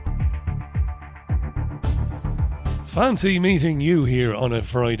Fancy meeting you here on a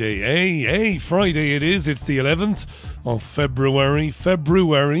Friday, eh? Friday it is. It's the 11th of February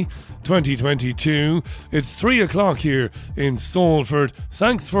 2022. It's 3 o'clock here in Salford.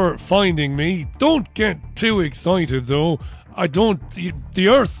 Thanks for finding me. Don't get too excited though. The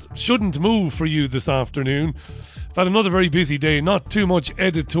earth shouldn't move for you this afternoon. I've had another very busy day, not too much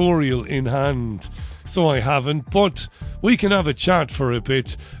editorial in hand, so I haven't, but we can have a chat for a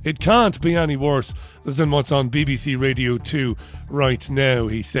bit. It can't be any worse than what's on BBC Radio 2 right now,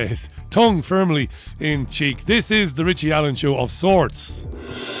 he says, tongue firmly in cheek. This is the Richie Allen Show of sorts.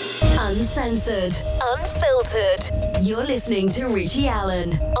 Uncensored, unfiltered. You're listening to Richie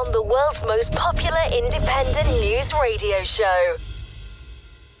Allen on the world's most popular independent news radio show.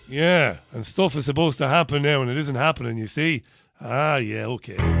 Yeah, and stuff is supposed to happen now and it isn't happening, you see. Ah, yeah,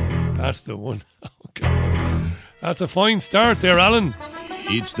 okay. That's the one. Okay. That's a fine start there, Alan.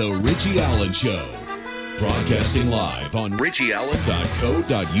 It's the Richie Allen Show. Broadcasting live on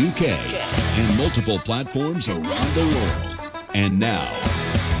richieallen.co.uk and multiple platforms around the world. And now,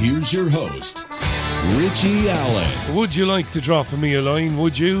 here's your host, Richie Allen. Would you like to drop me a line,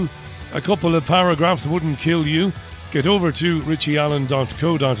 would you? A couple of paragraphs wouldn't kill you. Get over to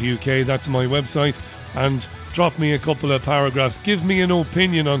richieallen.co.uk, that's my website, and drop me a couple of paragraphs. Give me an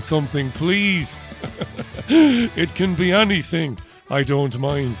opinion on something, please. It can be anything, I don't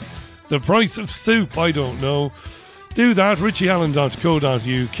mind. The price of soup, I don't know. Do that,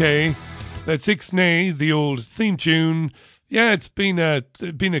 richieallen.co.uk. That's Ixnay, the old theme tune. Yeah, it's been an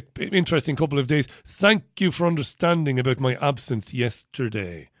interesting couple of days. Thank you for understanding about my absence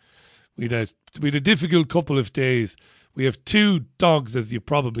yesterday. We had a difficult couple of days. We have two dogs, as you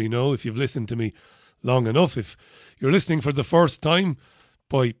probably know, if you've listened to me long enough. If you're listening for the first time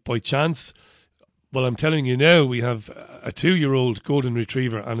by chance, well, I'm telling you now, we have a 2-year-old golden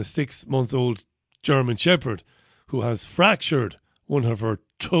retriever and a 6-month-old German shepherd who has fractured one of her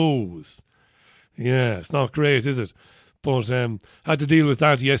toes. Yeah, it's not great, is it? But had to deal with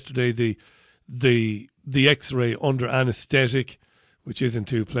that yesterday. The X-ray under anaesthetic, which isn't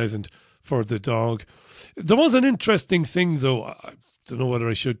too pleasant for the dog. There was an interesting thing, though. I don't know whether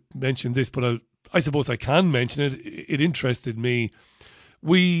I should mention this, but I suppose I can mention it. It interested me.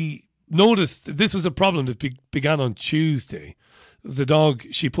 We noticed this was a problem that began on Tuesday. The dog,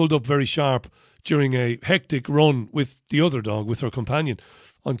 she pulled up very sharp during a hectic run with the other dog, with her companion,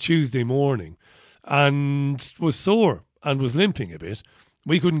 on Tuesday morning, and was sore and was limping a bit.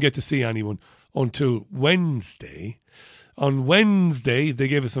 We couldn't get to see anyone until Wednesday. On Wednesday, they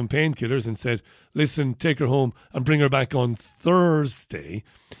gave us some painkillers and said, listen, take her home and bring her back on Thursday,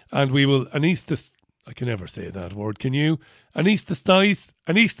 and we will anaesthetize. I can never say that word, can you?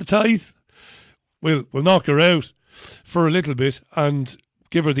 Anaesthetize? We'll knock her out for a little bit and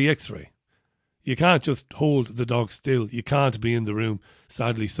give her the X-ray. You can't just hold the dog still. You can't be in the room,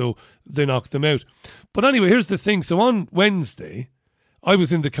 sadly, so they knocked them out. But anyway, here's the thing. So on Wednesday, I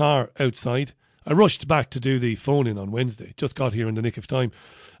was in the car outside. I rushed back to do the phone-in on Wednesday. Just got here in the nick of time.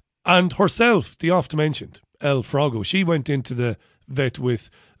 And herself, the oft-mentioned El Frogo, she went into the vet with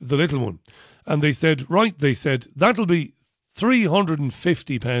the little one. And they said, that'll be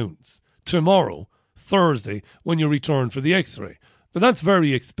 £350 tomorrow, Thursday, when you return for the X-ray. Now, that's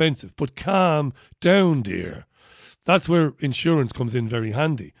very expensive, but calm down, dear. That's where insurance comes in very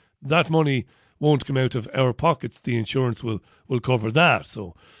handy. That money won't come out of our pockets. The insurance will cover that.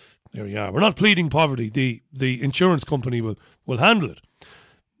 So there you are. We're not pleading poverty. The insurance company will handle it.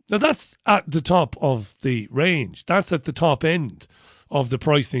 Now, that's at the top of the range. That's at the top end of the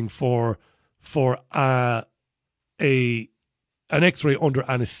pricing for an X-ray under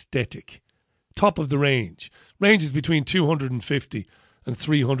anaesthetic. Top of the range. Range is between 250 and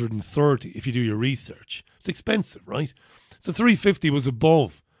 330 if you do your research. It's expensive, right? So 350 was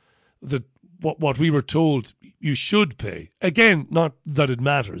above what we were told you should pay. Again, not that it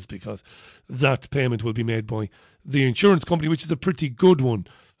matters, because that payment will be made by the insurance company, which is a pretty good one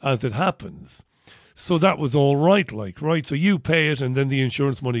as it happens. So that was all right, right? So you pay it and then the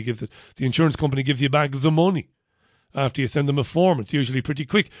insurance company gives you back the money after you send them a form. It's usually pretty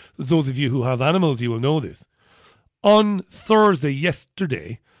quick. Those of you who have animals, you will know this. On Thursday,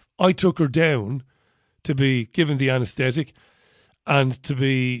 yesterday, I took her down to be given the anaesthetic and to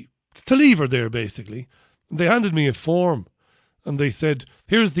leave her there, basically. They handed me a form and they said,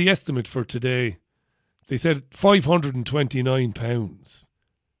 here's the estimate for today. They said £529.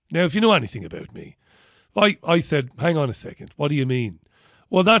 Now, if you know anything about me, I said, hang on a second, what do you mean?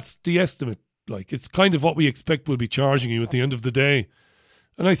 Well, that's the estimate. It's kind of what we expect we'll be charging you at the end of the day.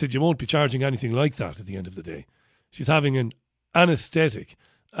 And I said, you won't be charging anything like that at the end of the day. She's having an anaesthetic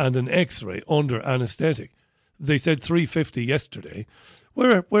and an X-ray under anaesthetic. they said 350 yesterday.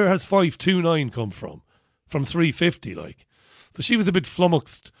 Where has 529 come from? From 350, like. So she was a bit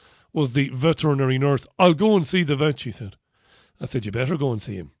flummoxed, was the veterinary nurse. I'll go and see the vet, she said. I said, you better go and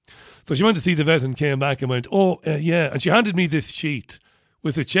see him. So she went to see the vet and came back and went, yeah. And she handed me this sheet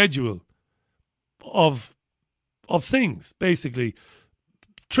with a schedule of things, basically,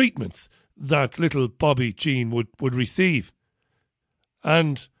 treatments that little Bobby Jean would receive.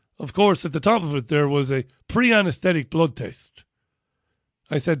 And, of course, at the top of it, there was a pre-anaesthetic blood test.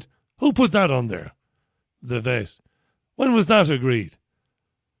 I said, who put that on there? The vet. When was that agreed?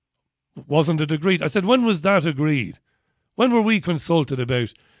 Wasn't it agreed? I said, when was that agreed? When were we consulted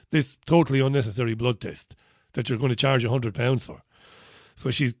about this totally unnecessary blood test that you're going to charge £100 for?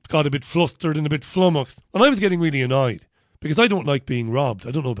 So she's got a bit flustered and a bit flummoxed. And I was getting really annoyed because I don't like being robbed.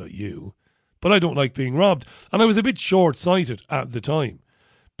 I don't know about you, but I don't like being robbed. And I was a bit short-sighted at the time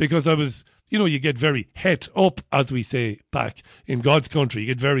because I was, you get very het up, as we say back in God's country. You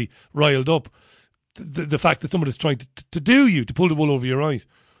get very riled up. The fact that someone is trying to do you, to pull the wool over your eyes.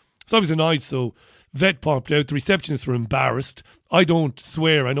 So I was annoyed, so vet popped out. The receptionists were embarrassed. I don't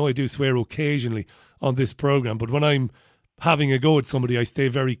swear. I know I do swear occasionally on this programme, but when I'm having a go at somebody, I stay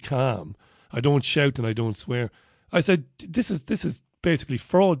very calm. I don't shout and I don't swear. I said, this is basically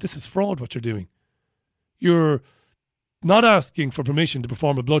fraud. This is fraud what you're doing. You're not asking for permission to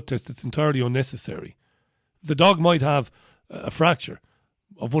perform a blood test that's entirely unnecessary. The dog might have a fracture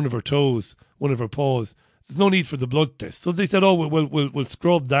of one of her toes, one of her paws. There's no need for the blood test. So they said, we'll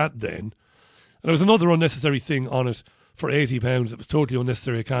scrub that then. And there was another unnecessary thing on it for £80. It was totally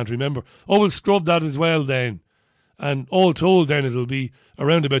unnecessary. I can't remember. We'll scrub that as well then. And all told then it'll be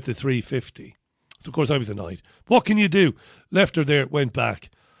around about the 350. So of course I was annoyed. What can you do? Left her there, went back.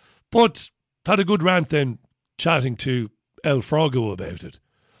 But had a good rant then chatting to El Frogo about it.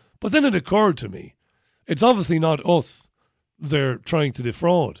 But then it occurred to me, it's obviously not us they're trying to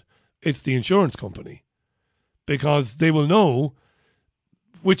defraud. It's the insurance company. Because they will know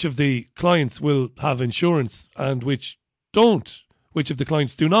which of the clients will have insurance and which don't. Which of the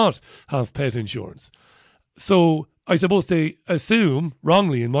clients do not have pet insurance. So I suppose they assume,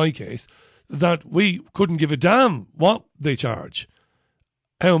 wrongly in my case, that we couldn't give a damn what they charge,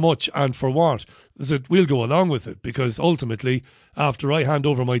 how much and for what. That we'll go along with it because ultimately, after I hand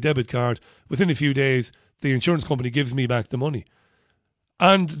over my debit card, within a few days, the insurance company gives me back the money.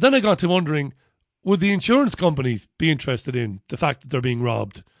 And then I got to wondering, would the insurance companies be interested in the fact that they're being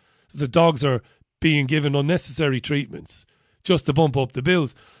robbed? The dogs are being given unnecessary treatments just to bump up the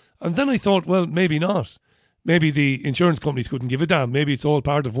bills. And then I thought, well, maybe not. Maybe the insurance companies couldn't give a damn. Maybe it's all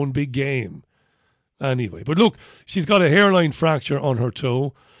part of one big game. Anyway, but look, she's got a hairline fracture on her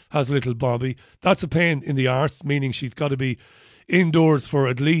toe, has little Bobby. That's a pain in the arse, meaning she's got to be indoors for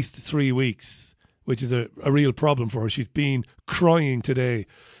at least 3 weeks, which is a real problem for her. She's been crying today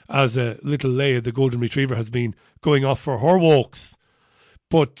as a little Leia, the golden retriever, has been going off for her walks.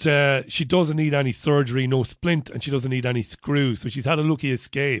 But she doesn't need any surgery, no splint, and she doesn't need any screw. So she's had a lucky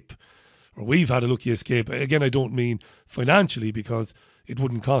escape, or we've had a lucky escape. Again, I don't mean financially because it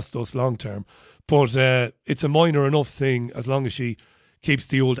wouldn't cost us long term. But it's a minor enough thing. As long as she keeps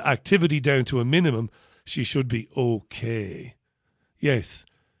the old activity down to a minimum, she should be okay. Yes.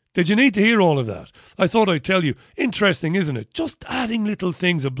 Did you need to hear all of that? I thought I'd tell you. Interesting, isn't it? Just adding little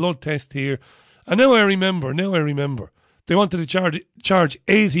things, a blood test here. And now I remember. They wanted to charge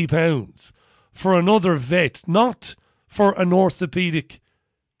 £80 for another vet, not for an orthopaedic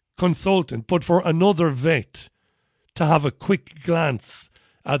consultant, but for another vet to have a quick glance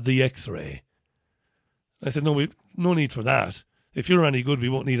at the x-ray. I said, no need for that. If you're any good, we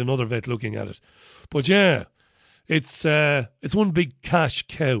won't need another vet looking at it. But yeah, it's one big cash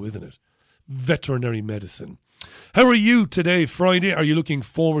cow, isn't it? Veterinary medicine. How are you today, Friday? Are you looking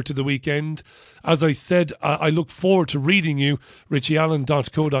forward to the weekend? As I said, I look forward to reading you,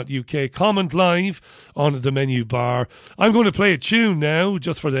 richieallen.co.uk. Comment live on the menu bar. I'm going to play a tune now,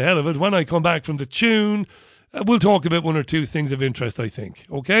 just for the hell of it. When I come back from the tune, we'll talk about one or two things of interest, I think.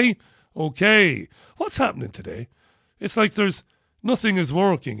 Okay? Okay. What's happening today? It's like there's nothing is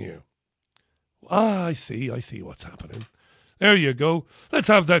working here. I see what's happening. There you go. Let's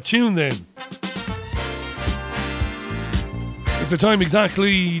have that tune then. It's the time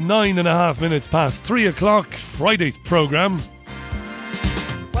exactly 9.5 minutes past 3 o'clock, Friday's programme.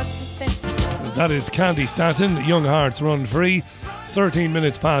 What's the sense of that is Candy Staton, Young Hearts Run Free, 13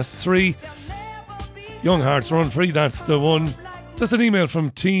 minutes past 3. Young Hearts Run Free, that's the one. Just an email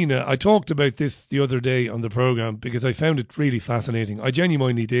from Tina. I talked about this the other day on the programme because I found it really fascinating. I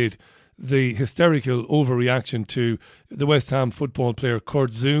genuinely did. The hysterical overreaction to the West Ham football player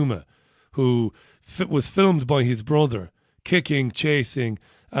Kurt Zouma, who was filmed by his brother, kicking, chasing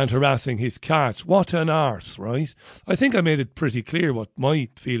and harassing his cat. What an arse, right? I think I made it pretty clear what my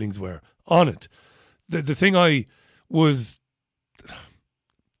feelings were on it. The thing I was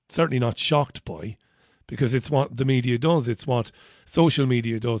certainly not shocked by, because it's what the media does, it's what social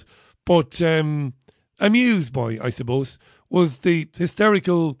media does, but amused by, I suppose, was the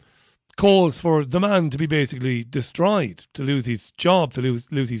hysterical calls for the man to be basically destroyed, to lose his job, to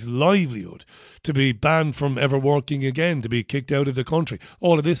lose his livelihood, to be banned from ever working again, to be kicked out of the country,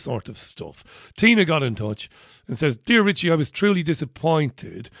 all of this sort of stuff. Tina got in touch and says, "Dear Richie, I was truly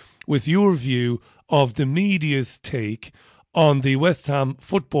disappointed with your view of the media's take on the West Ham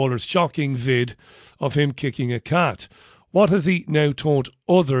footballer's shocking vid of him kicking a cat. What has he now taught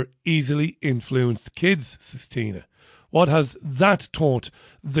other easily influenced kids," says Tina. "What has that taught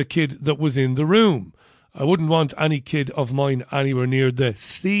the kid that was in the room? I wouldn't want any kid of mine anywhere near the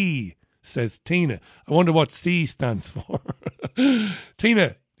C," says Tina. I wonder what C stands for.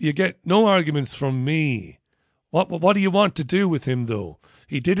 Tina, you get no arguments from me. What do you want to do with him, though?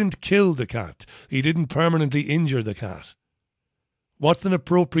 He didn't kill the cat. He didn't permanently injure the cat. What's an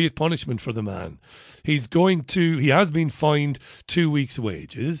appropriate punishment for the man? He has been fined 2 weeks'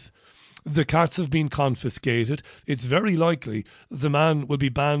 wages. The cats have been confiscated. It's very likely the man will be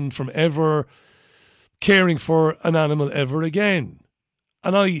banned from ever caring for an animal ever again.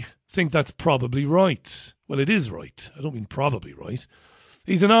 And I think that's probably right. Well, it is right. I don't mean probably right.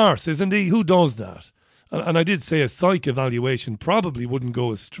 He's an arse, isn't he? Who does that? And I did say a psych evaluation probably wouldn't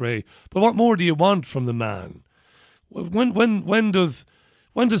go astray. But what more do you want from the man? When does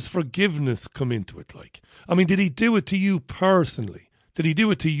forgiveness come into it? Like, I mean, did he do it to you personally? Did he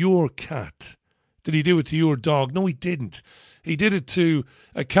do it to your cat? Did he do it to your dog? No, he didn't. He did it to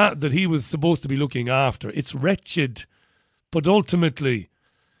a cat that he was supposed to be looking after. It's wretched. But ultimately,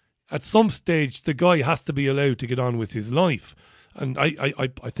 at some stage, the guy has to be allowed to get on with his life. And I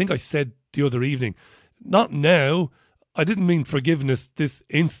think I said the other evening, not now. I didn't mean forgiveness this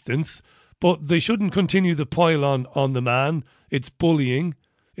instance, but they shouldn't continue the pile on the man. It's bullying.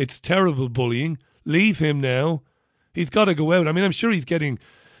 It's terrible bullying. Leave him now. He's got to go out. I mean, I'm sure he's getting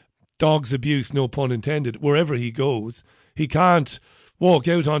dog's abuse, no pun intended, wherever he goes. He can't walk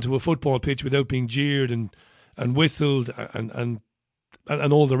out onto a football pitch without being jeered and whistled and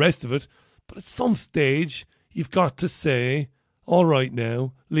all the rest of it. But at some stage, you've got to say, all right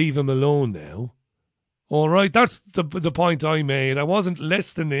now, leave him alone now. All right, that's the point I made. I wasn't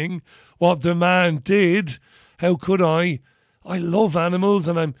lessening what the man did. How could I? I love animals,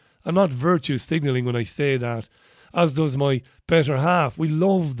 and I'm not virtue signalling when I say that, as does my better half. We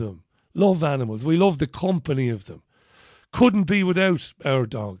love them, love animals. We love the company of them. Couldn't be without our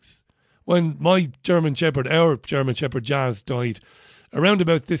dogs. When our German Shepherd Jazz died, around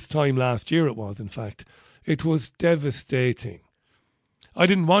about this time last year it was, in fact, it was devastating. I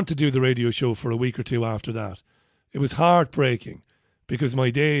didn't want to do the radio show for a week or two after that. It was heartbreaking because my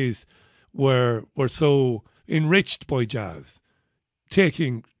days were so enriched by Jazz,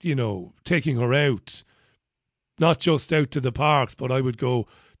 taking her out, not just out to the parks, but I would go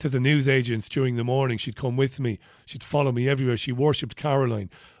to the newsagents during the morning. She'd come with me. She'd follow me everywhere. She worshipped Caroline.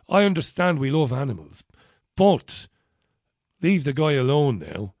 I understand we love animals, but leave the guy alone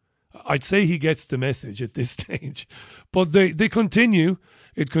now. I'd say he gets the message at this stage. But they continue.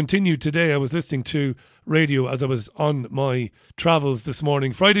 It continued today. I was listening to radio as I was on my travels this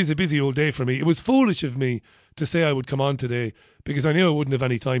morning. Friday's a busy old day for me. It was foolish of me to say I would come on today because I knew I wouldn't have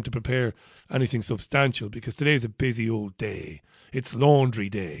any time to prepare anything substantial because today's a busy old day. It's laundry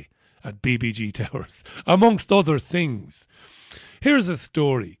day at BBG Towers, amongst other things. Here's a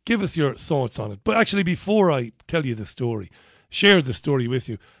story. Give us your thoughts on it. But actually, before I tell you the story, share the story with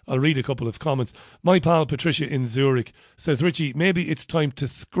you, I'll read a couple of comments. My pal Patricia in Zurich says, Richie, maybe it's time to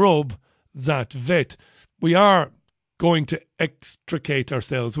scrub that vet. We are going to extricate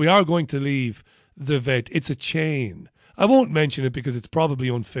ourselves. We are going to leave the vet. It's a chain. I won't mention it because it's probably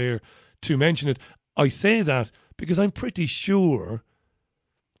unfair to mention it. I say that because I'm pretty sure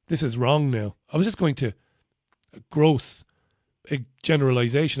this is wrong now. I was just going to gross a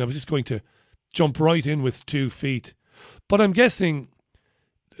generalisation. I was just going to jump right in with 2 feet. But I'm guessing,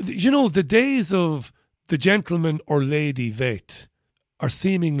 the days of the gentleman or lady vet are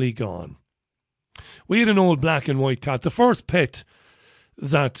seemingly gone. We had an old black and white cat, the first pet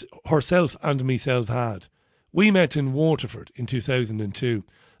that herself and myself had. We met in Waterford in 2002,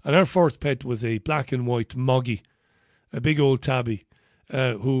 and our first pet was a black and white Moggy, a big old tabby,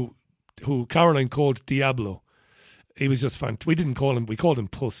 who Caroline called Diablo. He was just fantastic. We called him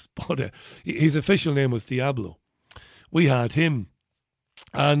Puss, but his official name was Diablo. We had him,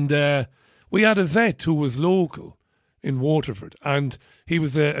 and we had a vet who was local in Waterford, and he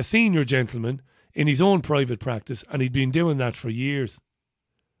was a senior gentleman in his own private practice, and he'd been doing that for years.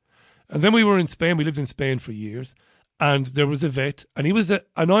 And then we were in Spain. We lived in Spain for years, and there was a vet, and he was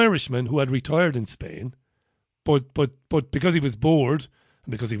an Irishman who had retired in Spain, but because he was bored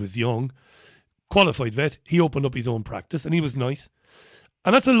and because he was young, qualified vet, he opened up his own practice, and he was nice.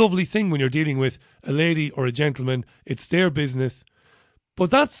 And that's a lovely thing when you're dealing with a lady or a gentleman. It's their business.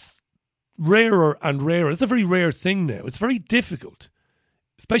 But that's rarer and rarer. It's a very rare thing now. It's very difficult,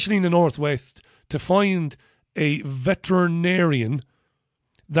 especially in the Northwest, to find a veterinarian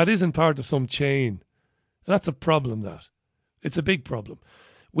that isn't part of some chain. And that's a problem, that. It's a big problem.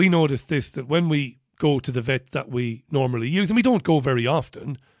 We notice this, that when we go to the vet that we normally use, and we don't go very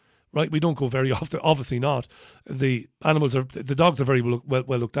often, right? We don't go very often, obviously not. The dogs are very well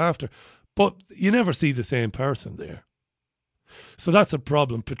looked after, but you never see the same person there. So that's a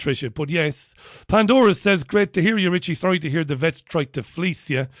problem, Patricia. But yes, Pandora says, great to hear you, Richie. Sorry to hear the vets tried to fleece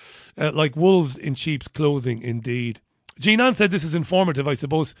you like wolves in sheep's clothing, indeed. Jean Ann said this is informative. I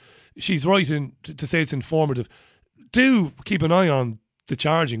suppose she's right to say it's informative. Do keep an eye on the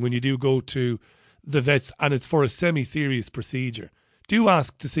charging when you do go to the vets, and it's for a semi-serious procedure. Do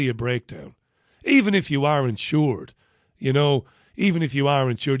ask to see a breakdown. Even if you are insured, even if you are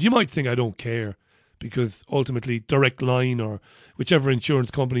insured, you might think I don't care, because ultimately Direct Line or whichever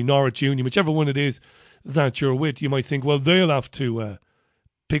insurance company, Norwich Union, whichever one it is that you're with, you might think, well, they'll have to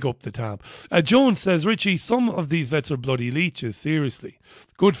pick up the tab. Joan says, Richie, some of these vets are bloody leeches, seriously.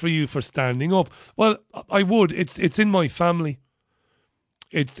 Good for you for standing up. Well, I would. It's in my family.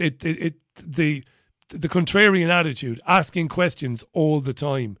 The contrarian attitude, asking questions all the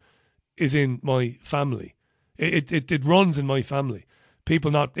time, is in my family. It runs in my family.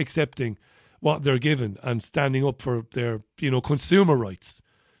 People not accepting what they're given and standing up for their, consumer rights.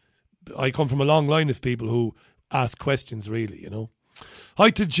 I come from a long line of people who ask questions, really, Hi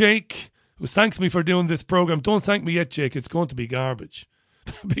to Jake, who thanks me for doing this programme. Don't thank me yet, Jake. It's going to be garbage.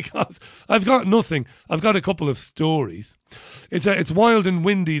 Because I've got nothing. I've got a couple of stories. It's wild and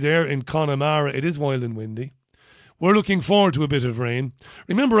windy there in Connemara. It is wild and windy. We're looking forward to a bit of rain.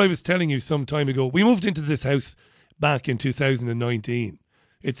 Remember, I was telling you some time ago, we moved into this house back in 2019.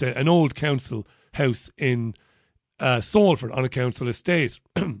 It's an old council house in Salford on a council estate.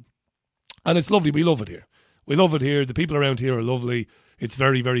 And it's lovely. We love it here. We love it here. The people around here are lovely. It's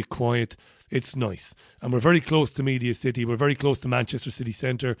very, very quiet. It's nice. And we're very close to Media City. We're very close to Manchester City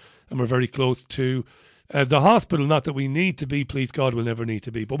Centre. And we're very close to the hospital. Not that we need to be, please God, we'll never need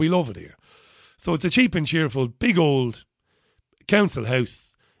to be. But we love it here. So it's a cheap and cheerful, big old council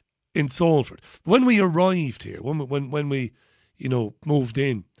house in Salford. When we arrived here, when we, moved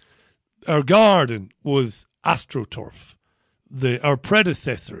in, our garden was AstroTurf. Our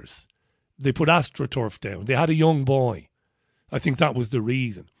predecessors, they put AstroTurf down. They had a young boy. I think that was the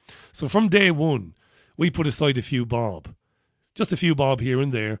reason. So from day one, we put aside a few bob. Just a few bob here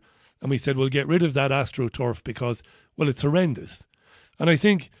and there. And we said, we'll get rid of that AstroTurf because, well, it's horrendous. And I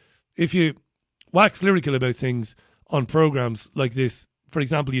think if you wax lyrical about things on programmes like this, for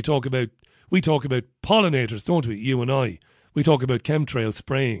example, we talk about pollinators, don't we, you and I? We talk about chemtrail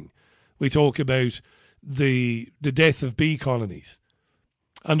spraying. We talk about the death of bee colonies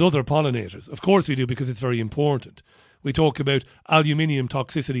and other pollinators. Of course we do, because it's very important. We talk about aluminium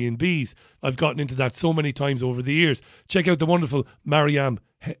toxicity in bees. I've gotten into that so many times over the years. Check out the wonderful Mariam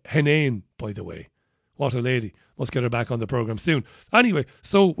Henane, by the way. What a lady. Must get her back on the programme soon. Anyway,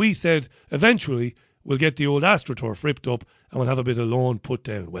 so we said eventually we'll get the old AstroTurf ripped up and we'll have a bit of lawn put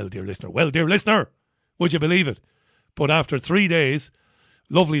down. Well, dear listener, would you believe it? But after 3 days,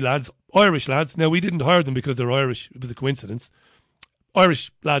 lovely lads, Irish lads. Now, we didn't hire them because they're Irish. It was a coincidence.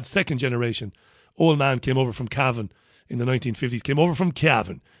 Irish lads, second generation. Old man came over from Cavan in the 1950s. Came over from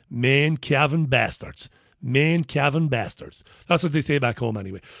Cavan. Main Cavan bastards. Main Cavan bastards. That's what they say back home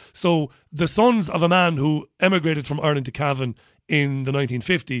anyway. So the sons of a man who emigrated from Ireland to Cavan in the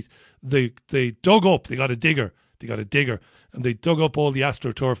 1950s, they dug up, they got a digger, and they dug up all the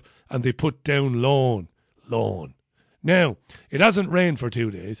AstroTurf and they put down lawn. Now, it hasn't rained for 2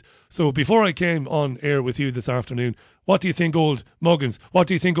 days, so before I came on air with you this afternoon, what do you think old Muggins, what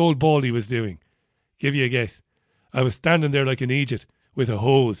do you think old Baldy was doing? Give you a guess. I was standing there like an Egypt with a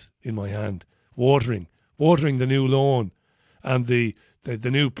hose in my hand, watering the new lawn and the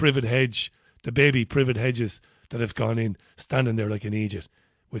new privet hedge, the baby privet hedges that have gone in, standing there like an Egypt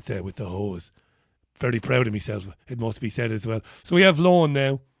with the hose. Very proud of myself, it must be said as well. So we have lawn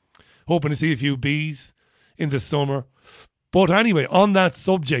now, hoping to see a few bees in the summer. But anyway, on that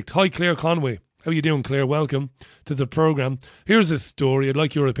subject, hi Claire Conway, How you doing, Claire? Welcome to the programme. Here's a story. I'd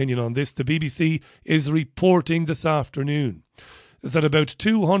like your opinion on this. The BBC is reporting this afternoon that about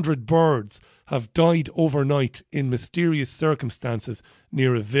 200 birds have died overnight in mysterious circumstances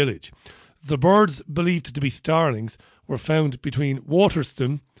near a village. The birds, believed to be starlings, were found between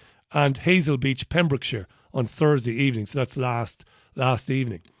Waterston and Hazel Beach, Pembrokeshire, on Thursday evening. So that's last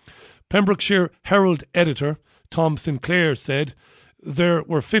evening. Pembrokeshire Herald editor Tom Sinclair said there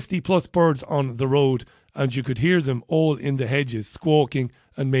were 50 plus birds on the road and you could hear them all in the hedges squawking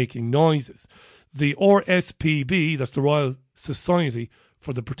and making noises. The RSPB, that's the Royal Society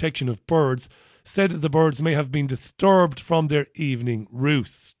for the Protection of Birds, said the birds may have been disturbed from their evening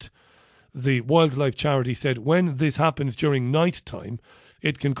roost. The wildlife charity said when this happens during night time,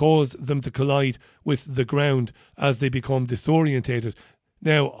 it can cause them to collide with the ground as they become disorientated.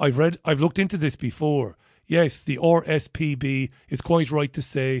 Now, I've looked into this before. Yes, the RSPB is quite right to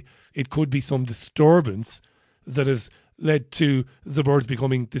say it could be some disturbance that has led to the birds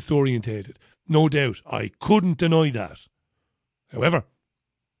becoming disorientated. No doubt, I couldn't deny that. However,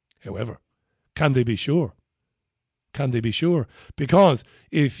 can they be sure? Can they be sure? Because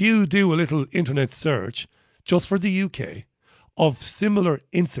if you do a little internet search, just for the UK, of similar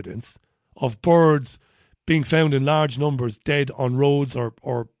incidents of birds being found in large numbers dead on roads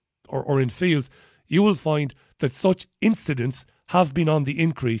or in fields, you will find that such incidents have been on the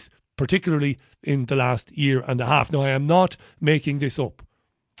increase, particularly in the last year and a half. Now, I am not making this up.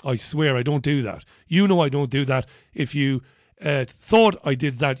 I swear I don't do that. You know I don't do that. If you thought I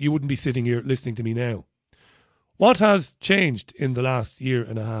did that, you wouldn't be sitting here listening to me now. What has changed in the last year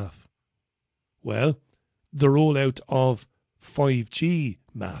and a half? Well, the rollout of 5G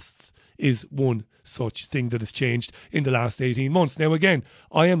masts is one such thing that has changed in the last 18 months. Now, again,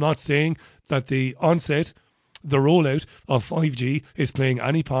 I am not saying that the rollout of 5G is playing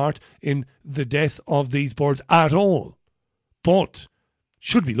any part in the death of these birds at all. But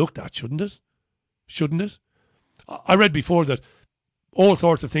should be looked at, shouldn't it? Shouldn't it? I read before that all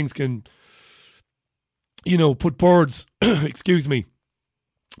sorts of things can, put birds,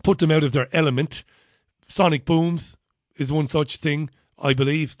 put them out of their element. Sonic booms is one such thing, I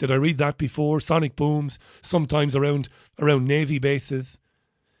believe. Did I read that before? Sonic booms, sometimes around Navy bases,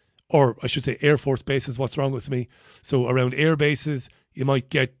 or I should say Air Force bases. What's wrong with me? So around air bases, you might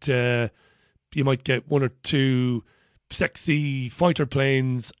get one or two sexy fighter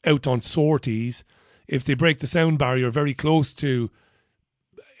planes out on sorties. If they break the sound barrier very close to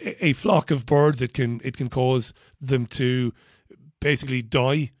a flock of birds, it can cause them to basically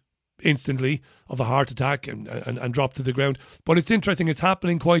die instantly of a heart attack and drop to the ground. But it's interesting, it's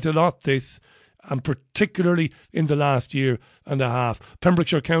happening quite a lot, this, and particularly in the last year and a half.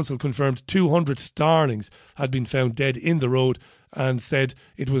 Pembrokeshire Council confirmed 200 starlings had been found dead in the road and said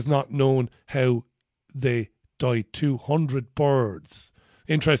it was not known how they died. 200 birds.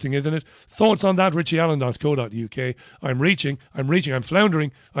 Interesting, isn't it? Thoughts on that? richieallen.co.uk. I'm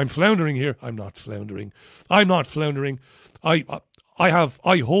floundering here. I'm not floundering.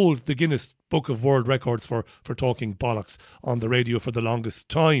 I hold the Guinness Book of World Records for talking bollocks on the radio for the longest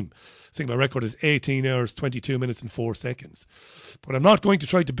time. I think my record is 18 hours, 22 minutes and 4 seconds. But I'm not going to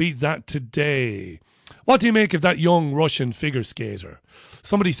try to beat that today. What do you make of that young Russian figure skater?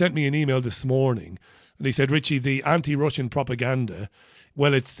 Somebody sent me an email this morning and they said, Richie, the anti-Russian propaganda,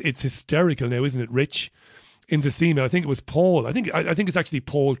 well, it's hysterical now, isn't it, Rich? In this email, I think it was Paul. I think it's actually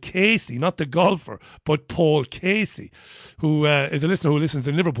Paul Casey, not the golfer, but Paul Casey, who is a listener who listens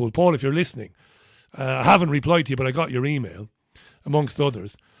in Liverpool. Paul, if you're listening, I haven't replied to you, but I got your email, amongst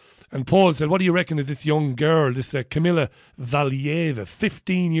others. And Paul said, what do you reckon of this young girl, this Kamila Valieva,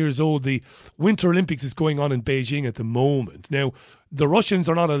 15 years old? The Winter Olympics is going on in Beijing at the moment. Now, the Russians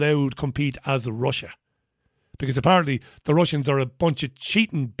are not allowed to compete as Russia, because apparently the Russians are a bunch of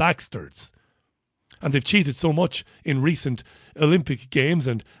cheating bastards. And they've cheated so much in recent Olympic Games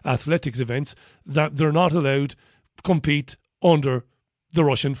and athletics events that they're not allowed to compete under the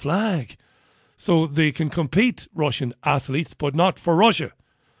Russian flag. So they can compete, Russian athletes, but not for Russia,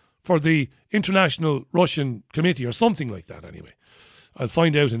 for the International Russian Committee or something like that anyway. I'll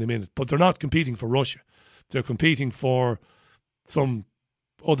find out in a minute. But they're not competing for Russia. They're competing for some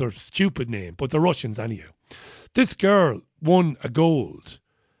other stupid name, but the Russians anyhow. This girl won a gold.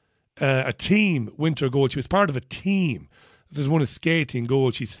 A team winter gold. She was part of a team. This is one of skating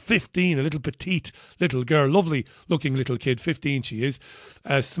gold. She's 15, a little petite little girl, lovely looking little kid. 15 she is,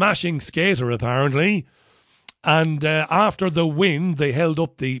 a smashing skater apparently. And after the win, they held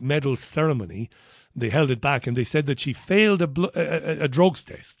up the medal ceremony. They held it back and they said that she failed a drugs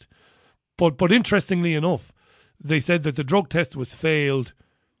test. But interestingly enough, they said that the drug test was failed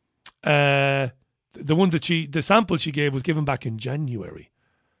the sample she gave was given back in January.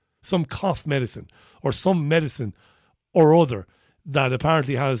 Some cough medicine or some medicine or other that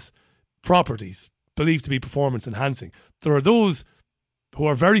apparently has properties believed to be performance enhancing. There are those who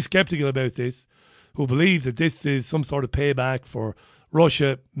are very sceptical about this, who believe that this is some sort of payback for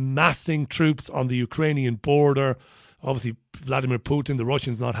Russia massing troops on the Ukrainian border. Obviously, Vladimir Putin, the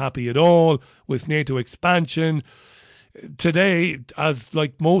Russians, not happy at all with NATO expansion. Today, as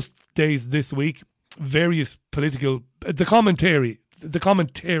like most days this week, various political... The commentariat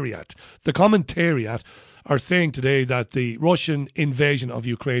are saying today that the Russian invasion of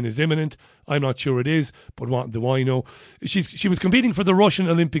Ukraine is imminent. I'm not sure it is, but what do I know? She was competing for the Russian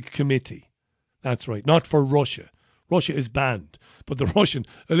Olympic Committee. That's right, not for Russia. Russia is banned, but the Russian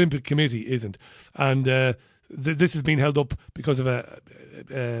Olympic Committee isn't. And this has been held up because of an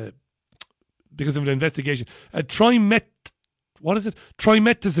investigation.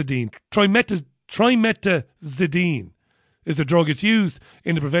 Trimetazidine. Trimetazidine is the drug. It's used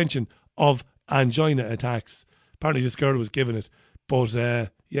in the prevention of angina attacks. Apparently this girl was given it. But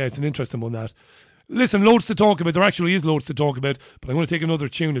it's an interesting one, that. Listen, loads to talk about. There actually is loads to talk about, but I'm going to take another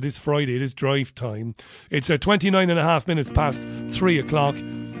tune. It is Friday. It is drive time. It's 29 and a half minutes past 3 o'clock.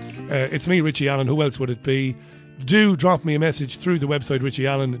 It's me, Richie Allen. Who else would it be? Do drop me a message through the website,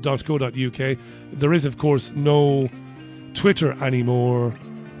 richieallen.co.uk. There is, of course, no Twitter anymore.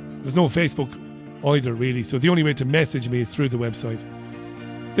 There's no Facebook either, really. So the only way to message me is through the website.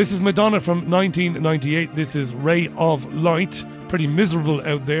 This is Madonna from 1998. This is Ray of Light. Pretty miserable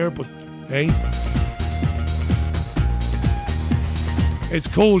out there, but hey. It's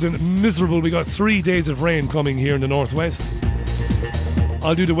cold and miserable. We got 3 days of rain coming here in the northwest.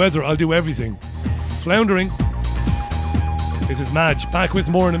 I'll do the weather. I'll do everything. Floundering. This is Madge. Back with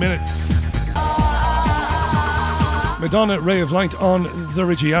more in a minute. Madonna, Ray of Light on The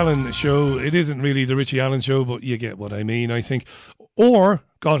Richie Allen Show. It isn't really The Richie Allen Show, but you get what I mean, I think. Or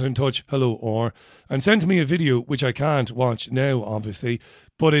got in touch, hello, or, and sent me a video, which I can't watch now, obviously,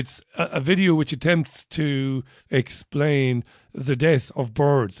 but it's a video which attempts to explain the death of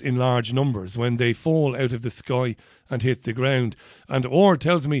birds in large numbers when they fall out of the sky and hit the ground. And or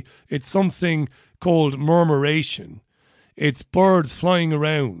tells me it's something called murmuration. It's birds flying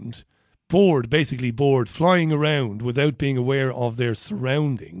around, bored, flying around without being aware of their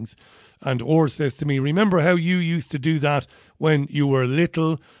surroundings. And Orr says to me, remember how you used to do that when you were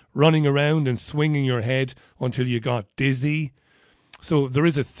little, running around and swinging your head until you got dizzy? So there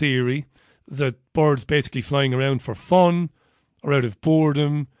is a theory that birds basically flying around for fun or out of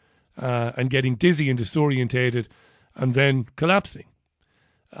boredom and getting dizzy and disorientated and then collapsing.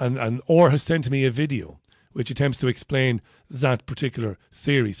 And Orr has sent me a video which attempts to explain that particular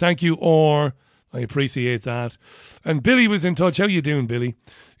theory. Thank you, Orr. I appreciate that. And Billy was in touch. How you doing, Billy?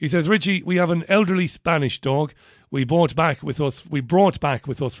 He says, Richie, we have an elderly Spanish dog we brought back with us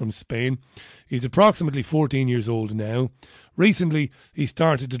from Spain. He's approximately 14 years old now. Recently, he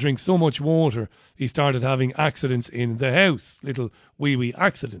started to drink so much water, he started having accidents in the house, little wee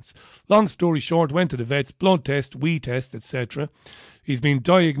accidents. Long story short, went to the vets, blood test, wee test, etc. He's been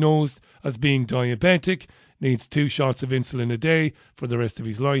diagnosed as being diabetic, needs 2 shots of insulin a day for the rest of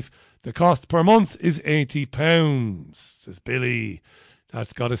his life. The cost per month is £80, says Billy.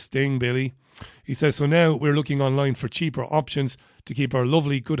 That's got a sting, Billy. He says, so now we're looking online for cheaper options to keep our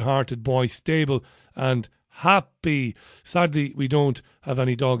lovely, good-hearted boy stable and happy. Sadly, we don't have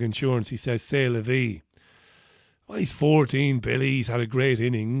any dog insurance, he says, c'est la vie. Well, he's 14, Billy. He's had a great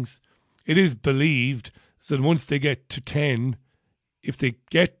innings. It is believed that once they get to 10, if they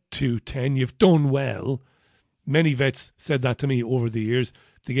get to 10, you've done well. Many vets said that to me over the years.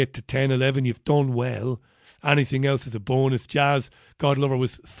 If they get to 10, 11, you've done well. Anything else is a bonus. Jazz, God love her,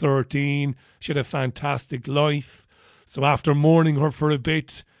 was 13. She had a fantastic life. So after mourning her for a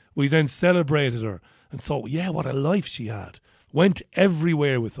bit, we then celebrated her and thought, yeah, what a life she had. Went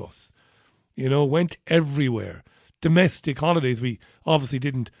everywhere with us. Went everywhere. Domestic holidays. We obviously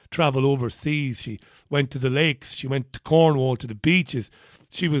didn't travel overseas. She went to the lakes. She went to Cornwall, to the beaches.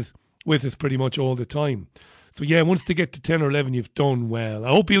 She was with us pretty much all the time. So yeah, once they get to 10 or 11, you've done well. I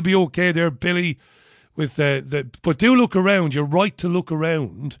hope you'll be okay there, Billy. But do look around. You're right to look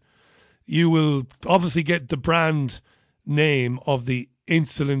around. You will obviously get the brand name of the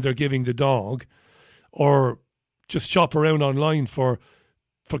insulin they're giving the dog, or just shop around online for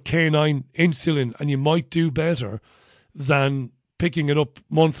canine insulin, and you might do better than picking it up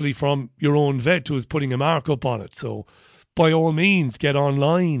monthly from your own vet who is putting a markup on it. So by all means, get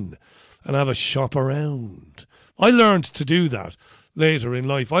online and have a shop around. I learned to do that later in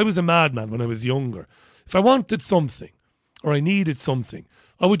life. I was a madman when I was younger. If I wanted something or I needed something,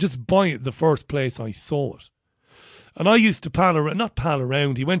 I would just buy it the first place I saw it. And I used to not pal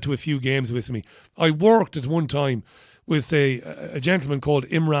around, he went to a few games with me. I worked at one time with a gentleman called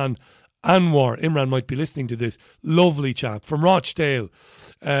Imran Anwar. Imran might be listening to this. Lovely chap from Rochdale.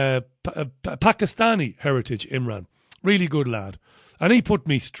 Pakistani heritage, Imran. Really good lad. And he put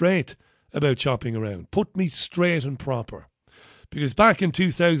me straight about shopping around. Put me straight and proper. Because back in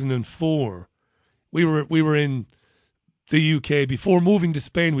 2004, we were in the UK. Before moving to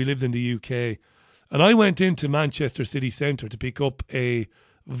Spain, we lived in the UK. And I went into Manchester city centre to pick up a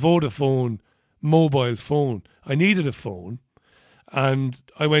Vodafone mobile phone. I needed a phone. And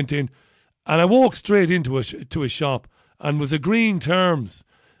I went in and I walked straight into a shop and was agreeing terms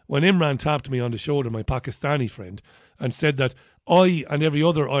when Imran tapped me on the shoulder, my Pakistani friend, and said that I and every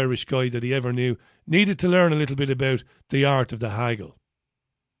other Irish guy that he ever knew needed to learn a little bit about the art of the haggle.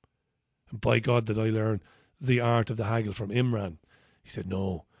 And by God, did I learn the art of the haggle from Imran. He said,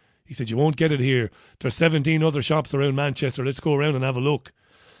 no. He said, you won't get it here. There's 17 other shops around Manchester. Let's go around and have a look.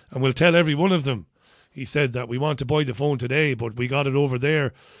 And we'll tell every one of them. He said that we want to buy the phone today, but we got it over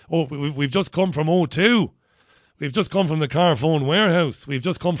there. Oh, we've just come from O2. We've just come from the car phone warehouse. We've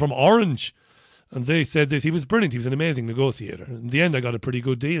just come from Orange. And they said this. He was brilliant. He was an amazing negotiator. In the end, I got a pretty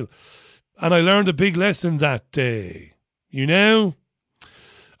good deal. And I learned a big lesson that day. You know?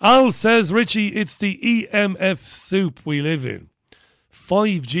 Al says, Richie, it's the EMF soup we live in.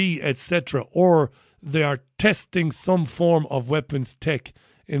 5G, etc. Or they are testing some form of weapons tech,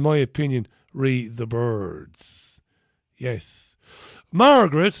 in my opinion. Read the birds. Yes.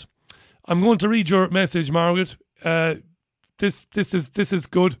 Margaret, I'm going to read your message, Margaret. This is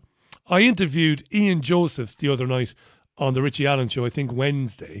good. I interviewed Ian Josephs the other night on the Richie Allen show, I think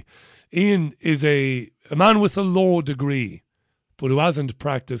Wednesday. Ian is a man with a law degree, but who hasn't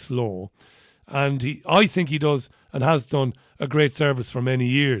practiced law. And I think he does and has done a great service for many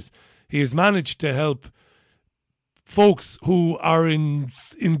years. He has managed to help folks who are in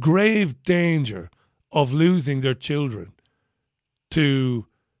grave danger of losing their children to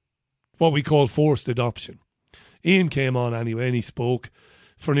what we call forced adoption. Ian came on anyway and he spoke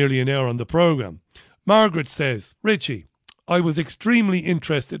for nearly an hour on the programme. Margaret says, Richie, I was extremely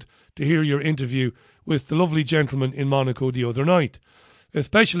interested to hear your interview with the lovely gentleman in Monaco the other night,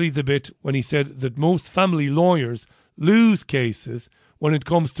 especially the bit when he said that most family lawyers lose cases when it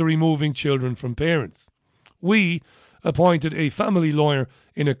comes to removing children from parents. We appointed a family lawyer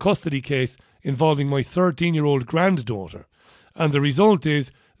in a custody case involving my 13-year-old granddaughter, and the result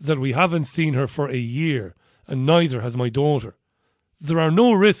is that we haven't seen her for a year, and neither has my daughter. There are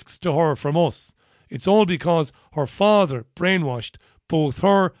no risks to her from us. It's all because her father brainwashed both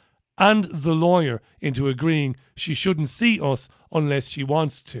her and the lawyer into agreeing she shouldn't see us unless she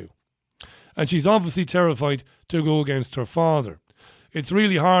wants to. And she's obviously terrified to go against her father. It's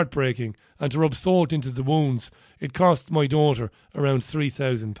really heartbreaking, and to rub salt into the wounds, it costs my daughter around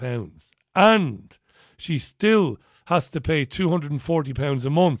 £3,000. And she still has to pay £240 a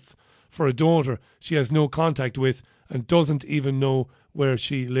month for a daughter she has no contact with and doesn't even know where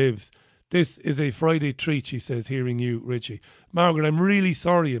she lives. This is a Friday treat, she says, hearing you, Richie. Margaret, I'm really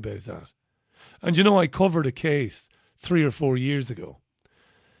sorry about that. And you know, I covered a case 3 or 4 years ago.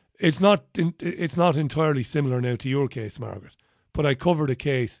 It's not entirely similar now to your case, Margaret, but I covered a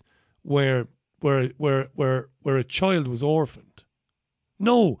case where a child was orphaned.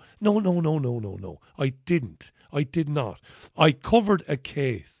 No. I didn't. I did not. I covered a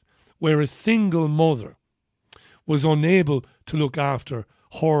case where a single mother was unable to look after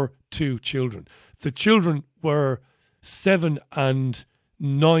her 2 children. The children were 7 and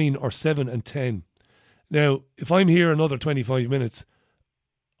 9 or 7 and 10. Now, if I'm here another 25 minutes,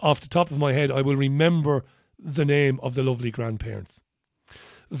 off the top of my head, I will remember the name of the lovely grandparents.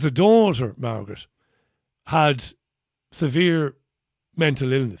 The daughter, Margaret, had severe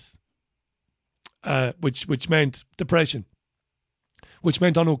mental illness, which meant depression, which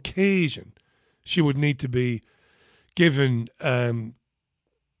meant on occasion she would need to be given,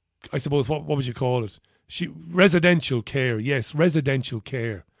 I suppose, what would you call it? Residential care, yes, residential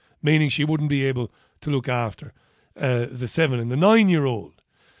care, meaning she wouldn't be able to look after the 7 and the 9-year-old.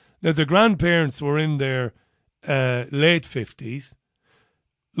 Now, the grandparents were in their late 50s,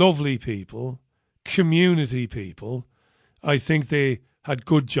 lovely people, community people. I think they had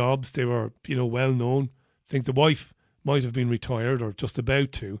good jobs. They were, well known. I think the wife might have been retired or just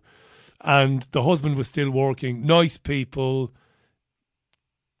about to. And the husband was still working. Nice people.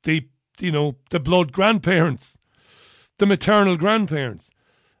 The blood grandparents. The maternal grandparents.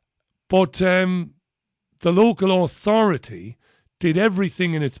 But the local authority did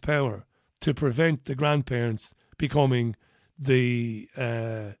everything in its power to prevent the grandparents becoming the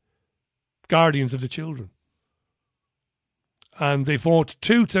guardians of the children. And they fought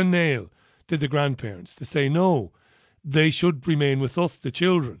tooth and nail, did the grandparents, to say no, they should remain with us, the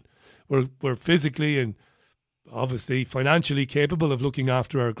children. We're physically and obviously financially capable of looking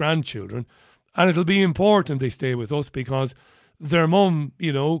after our grandchildren, and it'll be important they stay with us because their mum,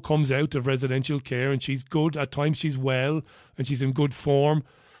 comes out of residential care and she's good. At times she's well and she's in good form,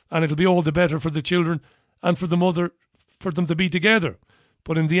 and it'll be all the better for the children and for the mother for them to be together.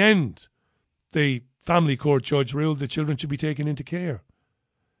 But in the end, the family court judge ruled the children should be taken into care,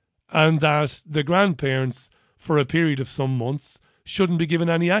 and that the grandparents, for a period of some months, shouldn't be given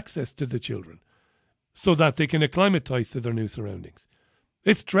any access to the children so that they can acclimatise to their new surroundings.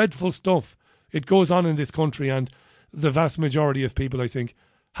 It's dreadful stuff. It goes on in this country, and the vast majority of people, I think,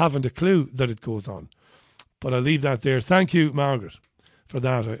 haven't a clue that it goes on. But I'll leave that there. Thank you, Margaret, for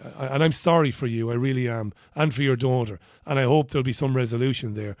that. And I'm sorry for you, I really am, and for your daughter. And I hope there'll be some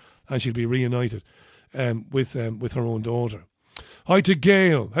resolution there and she'll be reunited with her own daughter. Hi to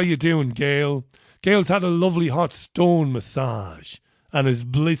Gail. How you doing, Gail? Gail's had a lovely hot stone massage and is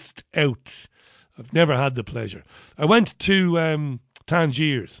blissed out. I've never had the pleasure. I went to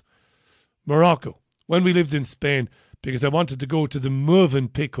Tangiers, Morocco, when we lived in Spain, because I wanted to go to the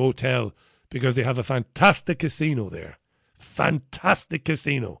Mövenpick Hotel because they have a fantastic casino there. Fantastic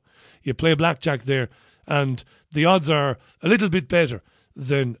casino. You play blackjack there and the odds are a little bit better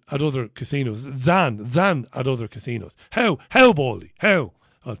than at other casinos. Than at other casinos. How, Baldy? How?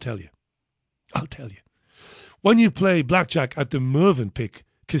 I'll tell you. When you play blackjack at the Mövenpick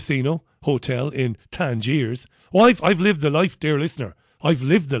Casino Hotel in Tangiers, I've lived the life, dear listener. I've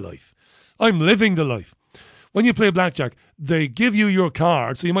lived the life. I'm living the life. When you play blackjack, they give you your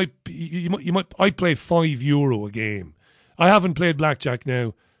card, so you might. I play €5 a game. I haven't played blackjack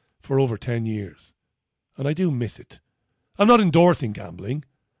now for over 10 years, and I do miss it. I'm not endorsing gambling.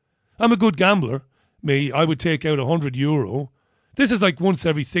 I'm a good gambler. I would take out €100. This is like once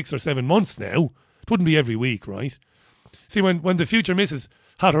every 6 or 7 months now. It wouldn't be every week, right? See, when the future missus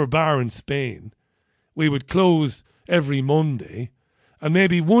had her bar in Spain, we would close every Monday, and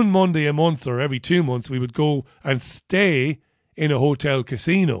maybe one Monday a month or every 2 months we would go and stay in a hotel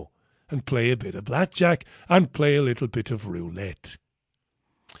casino and play a bit of blackjack and play a little bit of roulette.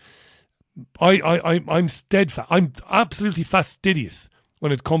 I'm steadfast. I'm absolutely fastidious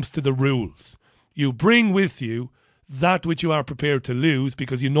when it comes to the rules. You bring with you that which you are prepared to lose,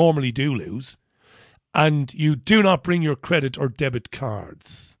 because you normally do lose, and you do not bring your credit or debit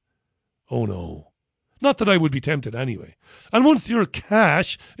cards. Oh no. Not that I would be tempted anyway. And once your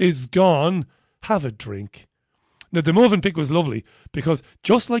cash is gone, have a drink. Now, the Mövenpick was lovely because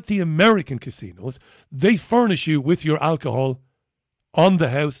just like the American casinos, they furnish you with your alcohol on the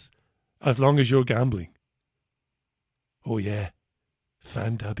house as long as you're gambling. Oh yeah,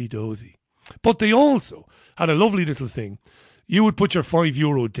 fan-dabby-dozy. But they also had a lovely little thing. You would put your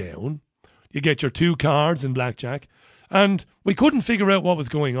 €5 down, you get your 2 cards in blackjack, and we couldn't figure out what was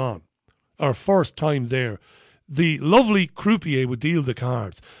going on. Our first time there, the lovely croupier would deal the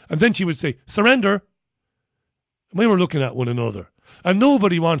cards, and then she would say, "Surrender." And we were looking at one another, and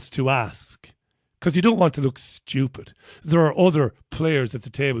nobody wants to ask, because you don't want to look stupid. There are other players at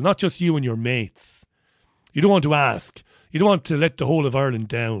the table, not just you and your mates. You don't want to ask. You don't want to let the whole of Ireland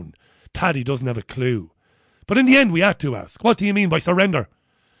down. Paddy doesn't have a clue. But in the end, we had to ask, "What do you mean by surrender?"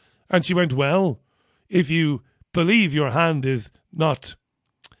 And she went, "Well, if you believe your hand is not...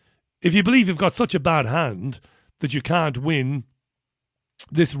 If you believe you've got such a bad hand that you can't win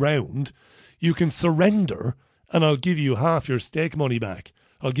this round, you can surrender and I'll give you half your stake money back.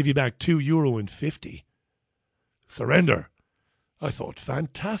 I'll give you back €2.50. Surrender. I thought,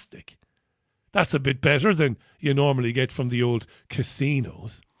 fantastic. That's a bit better than you normally get from the old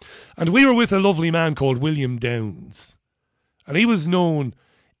casinos. And we were with a lovely man called William Downs. And he was known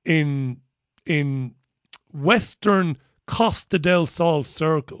in Western Costa del Sol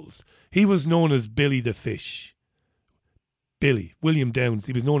circles. He was known as Billy the Fish. William Downs,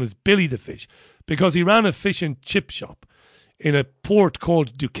 he was known as Billy the Fish because he ran a fish and chip shop in a port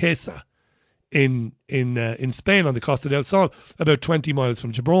called Duquesa in Spain on the Costa del Sol, about 20 miles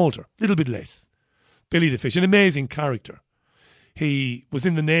from Gibraltar, a little bit less. Billy the Fish, an amazing character. He was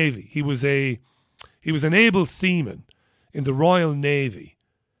in the Navy. He was an able seaman in the Royal Navy.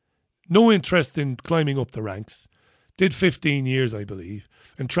 No interest in climbing up the ranks. Did 15 years, I believe,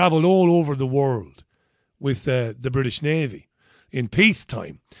 and travelled all over the world with the British Navy in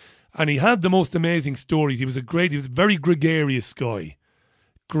peacetime. And he had the most amazing stories. He was a very gregarious guy.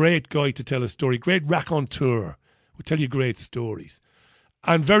 Great guy to tell a story. Great raconteur. Would tell you great stories.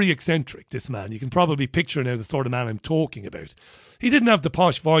 and very eccentric, this man. You can probably picture now the sort of man I'm talking about. He didn't have the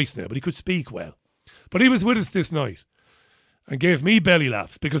posh voice now, but he could speak well. But he was with us this night and gave me belly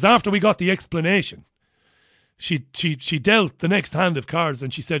laughs because after we got the explanation, she dealt the next hand of cards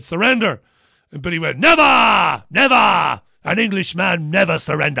and she said, surrender. And Billy went, never, never. An Englishman never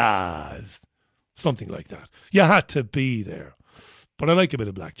surrenders. Something like that. You had to be there. But I like a bit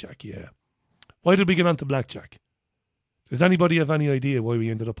of blackjack, yeah. Why did we get onto blackjack? Does anybody have any idea why we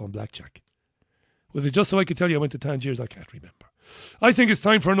ended up on blackjack? Was it just so I could tell you I went to Tangiers? I can't remember. I think it's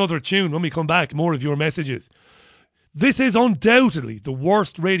time for another tune. When we come back, more of your messages. This is undoubtedly the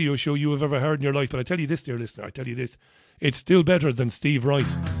worst radio show you have ever heard in your life. But I tell you this, dear listener, I tell you this. It's still better than Steve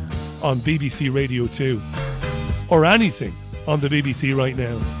Wright on BBC Radio 2. Or anything on the BBC right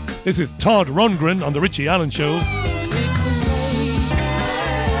now. This is Todd Rundgren on The Richie Allen Show.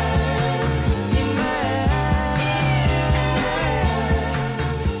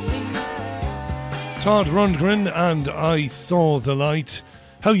 Todd Rundgren and I Saw the Light.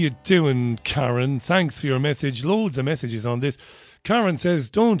 How you doing, Karen? Thanks for your message. Loads of messages on this. Karen says,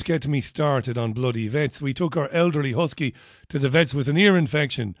 don't get me started on bloody vets. We took our elderly husky to the vets with an ear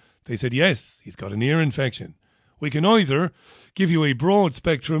infection. They said, yes, he's got an ear infection. We can either give you a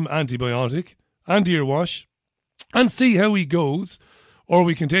broad-spectrum antibiotic and ear wash and see how he goes, or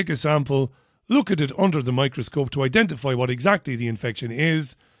we can take a sample, look at it under the microscope to identify what exactly the infection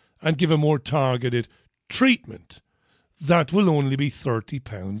is and give a more targeted treatment. That will only be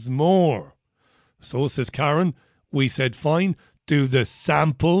 £30 more. So, says Karen, we said fine, do the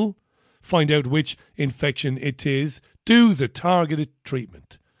sample, find out which infection it is, do the targeted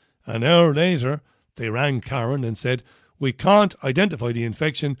treatment. An hour later, they rang Karen and said, we can't identify the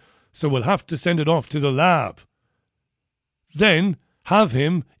infection, so we'll have to send it off to the lab. Then have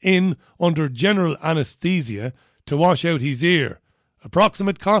him in under general anaesthesia to wash out his ear.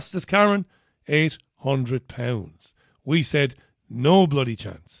 Approximate cost, says Karen, £800. We said, no bloody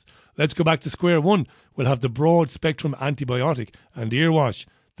chance. Let's go back to square one. We'll have the broad spectrum antibiotic and ear wash.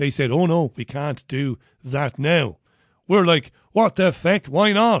 They said, oh no, we can't do that now. We're like, what the feck?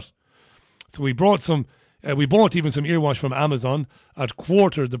 Why not? So we brought we bought even some ear wash from Amazon at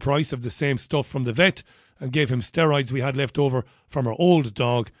quarter the price of the same stuff from the vet and gave him steroids we had left over from our old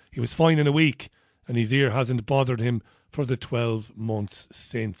dog. He was fine in a week and his ear hasn't bothered him for the 12 months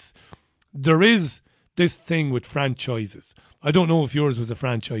since. There is this thing with franchises. I don't know if yours was a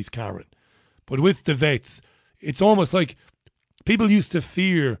franchise, Karen, but with the vets, it's almost like people used to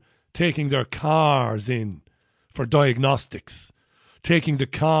fear taking their cars in for diagnostics, taking the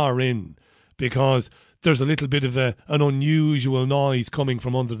car in because there's a little bit of an unusual noise coming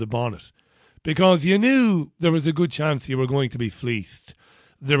from under the bonnet. Because you knew there was a good chance you were going to be fleeced.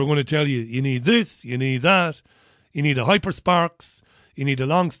 They were going to tell you, you need this, you need that, you need a Hypersparks, you need a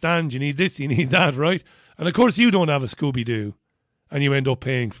long stand, you need this, you need that, right? And of course you don't have a Scooby-Doo and you end up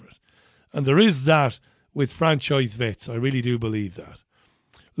paying for it. And there is that with franchise vets. I really do believe that.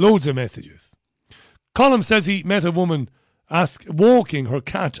 Loads of messages. Colm says he met a woman walking her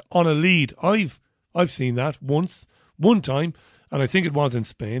cat on a lead. I've seen that one time, and I think it was in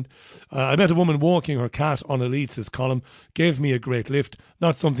Spain. I met a woman walking her cat on a lead, says Colm. Gave me a great lift.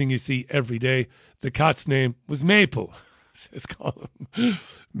 Not something you see every day. The cat's name was Maple, says Colm.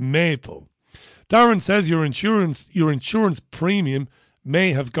 Maple. Darren says your insurance premium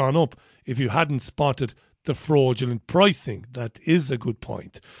may have gone up if you hadn't spotted the fraudulent pricing. That is a good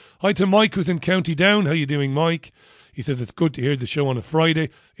point. Hi to Mike, who's in County Down. How you doing, Mike? He says it's good to hear the show on a Friday.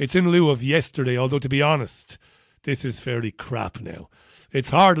 It's in lieu of yesterday, although to be honest, this is fairly crap now. It's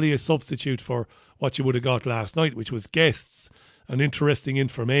hardly a substitute for what you would have got last night, which was guests and interesting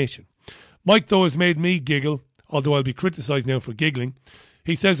information. Mike, though, has made me giggle, although I'll be criticised now for giggling.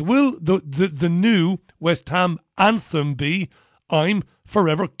 He says, will the new West Ham anthem be I'm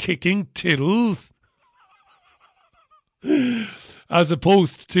Forever Kicking Tiddles? As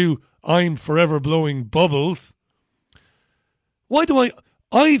opposed to I'm Forever Blowing Bubbles. Why do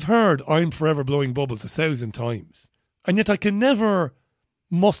I've heard I'm Forever Blowing Bubbles 1,000 times, and yet I can never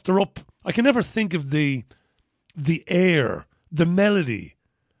muster up, I can never think of the air, the melody.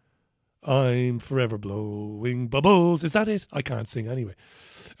 I'm forever blowing bubbles. Is that it? I can't sing anyway.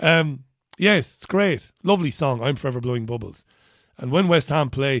 Yes, it's great. Lovely song, I'm Forever Blowing Bubbles. And when West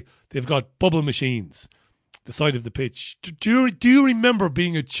Ham play, they've got bubble machines the side of the pitch. Do you remember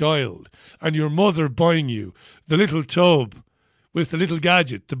being a child and your mother buying you the little tub with the little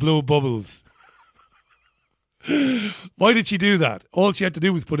gadget to blow bubbles? Why did she do that? All she had to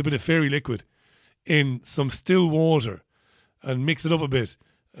do was put a bit of fairy liquid in some still water and mix it up a bit,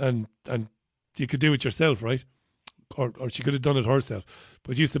 and you could do it yourself, right? or she could have done it herself.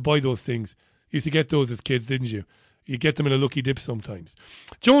 But you used to buy those things. You used to get those as kids, didn't you? You get them in a lucky dip sometimes.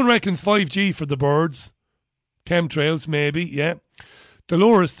 Joan reckons 5G for the birds. Chemtrails, maybe, yeah.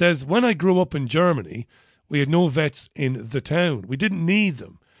 Dolores says, when I grew up in Germany, we had no vets in the town. We didn't need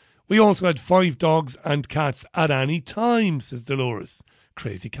them. We also had 5 dogs and cats at any time, says Dolores.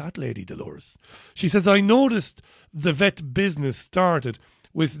 Crazy cat lady, Dolores. She says, I noticed the vet business started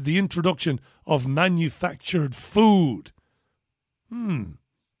with the introduction of manufactured food.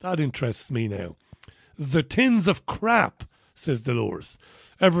 That interests me now. The tins of crap, says Dolores.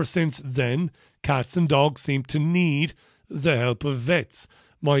 Ever since then, cats and dogs seem to need the help of vets.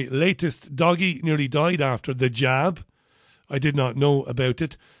 My latest doggy nearly died after the jab. I did not know about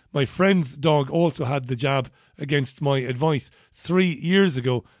it. My friend's dog also had the jab against my advice 3 years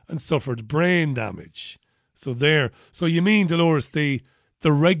ago and suffered brain damage. So there. So you mean, Dolores, the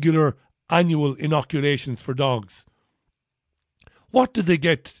regular annual inoculations for dogs. What do they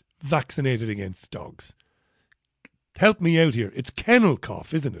get vaccinated against, dogs? Help me out here. It's kennel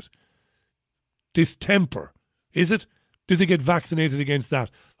cough, isn't it? Distemper, is it? Do they get vaccinated against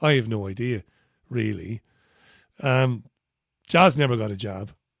that? I have no idea, really. Jazz never got a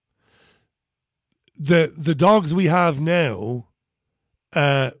jab. The dogs we have now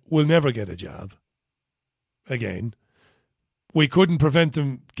will never get a jab again. We couldn't prevent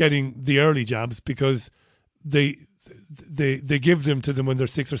them getting the early jabs because they give them to them when they're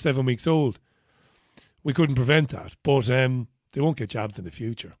 6 or 7 weeks old. We couldn't prevent that, but they won't get jabs in the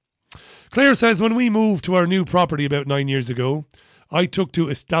future. Claire says, when we moved to our new property about 9 years ago, I took to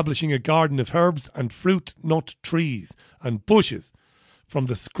establishing a garden of herbs and fruit nut trees and bushes. From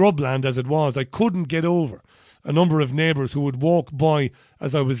the scrubland as it was, I couldn't get over a number of neighbours who would walk by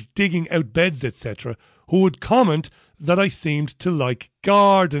as I was digging out beds, etc., who would comment that I seemed to like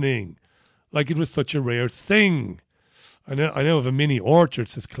gardening, like it was such a rare thing. I know of a mini orchard,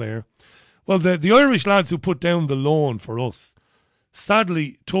 says Claire. Well, the Irish lads who put down the lawn for us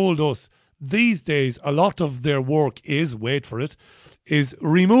sadly told us these days a lot of their work is, wait for it, is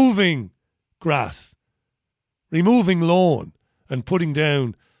removing grass, removing lawn and putting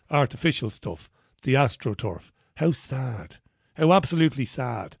down artificial stuff, the AstroTurf. How sad. How absolutely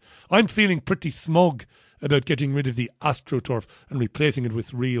sad. I'm feeling pretty smug about getting rid of the AstroTurf and replacing it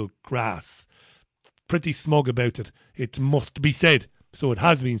with real grass. Pretty smug about it. It must be said. So it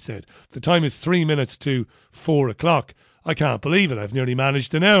has been said. The time is 3 minutes to 4 o'clock. I can't believe it. I've nearly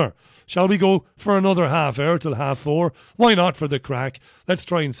managed an hour. Shall we go for another half hour till 4:30? Why not for the crack? Let's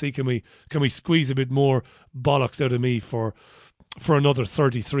try and see can we squeeze a bit more bollocks out of me for another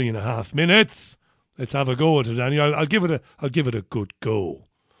 33 and a half minutes. Let's have a go at it, Danny. I'll give it a good go.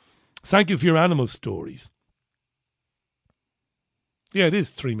 Thank you for your animal stories. Yeah, it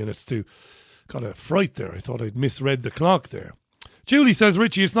is 3 minutes to. Got a fright there. I thought I'd misread the clock there. Julie says,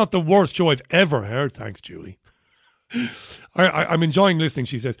 Richie, it's not the worst show I've ever heard. Thanks, Julie. I'm enjoying listening,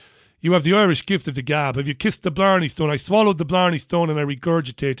 she says. You have the Irish gift of the gab. Have you kissed the Blarney Stone? I swallowed the Blarney Stone and I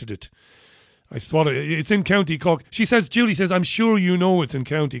regurgitated it. I swallowed it. It's in County Cork. Julie says, I'm sure you know it's in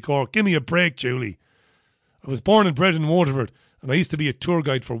County Cork. Give me a break, Julie. I was born and bred in Waterford and I used to be a tour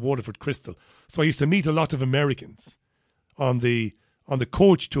guide for Waterford Crystal. So I used to meet a lot of Americans on the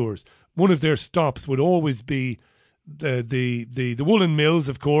coach tours. One of their stops would always be the woolen mills,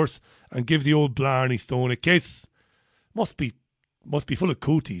 of course, and give the old Blarney Stone a kiss. Must be full of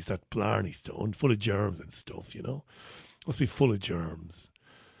cooties, that Blarney Stone, full of germs and stuff, you know. Must be full of germs.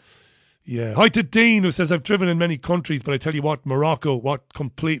 Yeah. Hi to Dean, who says, I've driven in many countries, but I tell you what, Morocco, what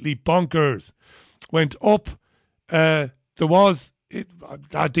completely bonkers. Went up, Dean,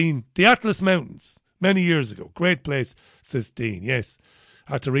 the Atlas Mountains, many years ago. Great place, says Dean. Yes.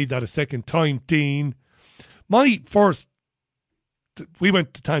 Had to read that a second time, Dean. We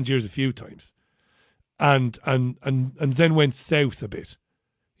went to Tangiers a few times. And then went south a bit,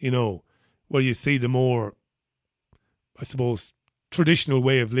 you know, where you see the more, I suppose, traditional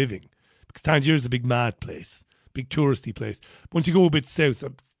way of living. Because Tangiers is a big mad place, big touristy place. Once you go a bit south,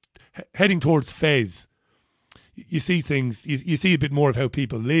 heading towards Fez, you see things, you see a bit more of how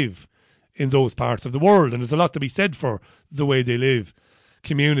people live in those parts of the world. And there's a lot to be said for the way they live,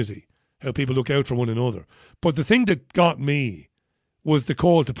 community, how people look out for one another. But the thing that got me was the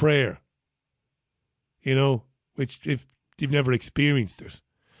call to prayer. You know, which if you've never experienced it,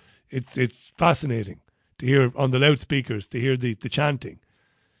 it's fascinating to hear on the loudspeakers, to hear the chanting,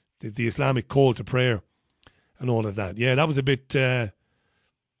 the Islamic call to prayer and all of that. Yeah, that was a bit,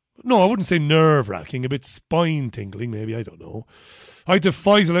 no, I wouldn't say nerve-wracking, a bit spine-tingling maybe, I don't know. Hi to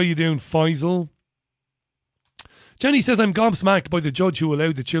Faisal, how you doing, Faisal? Jenny says, I'm gobsmacked by the judge who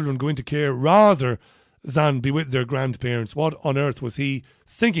allowed the children go into care rather than be with their grandparents. What on earth was he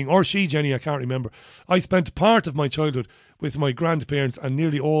thinking? Or she, Jenny, I can't remember. I spent part of my childhood with my grandparents, and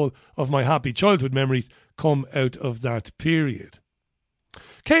nearly all of my happy childhood memories come out of that period.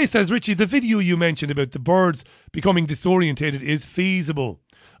 Kay says, Richie, the video you mentioned about the birds becoming disorientated is feasible.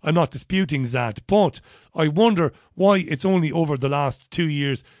 I'm not disputing that, but I wonder why it's only over the last 2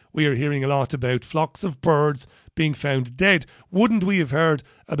 years we are hearing a lot about flocks of birds being found dead. Wouldn't we have heard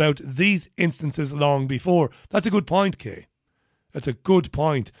about these instances long before? That's a good point, Kay. That's a good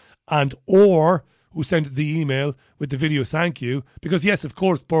point. And or who sent the email with the video, thank you. Because yes, of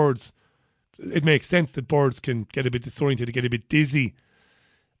course, birds, it makes sense that birds can get a bit disoriented, get a bit dizzy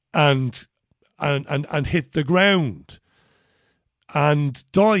and hit the ground and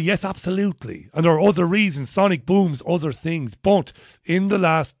die. Yes, absolutely. And there are other reasons, sonic booms, other things. But in the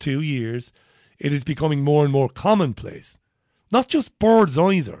last 2 years, it is becoming more and more commonplace. Not just birds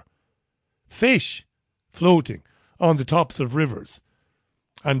either. Fish floating on the tops of rivers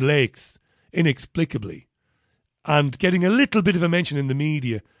and lakes inexplicably and getting a little bit of a mention in the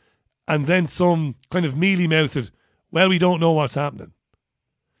media, and then some kind of mealy-mouthed, well, we don't know what's happening,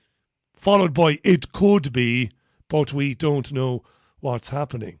 followed by it could be, but we don't know what's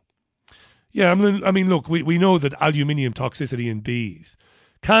happening. Yeah, I mean, look, we know that aluminium toxicity in bees.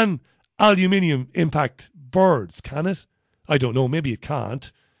 Can aluminium impact birds? Can it? I don't know. Maybe it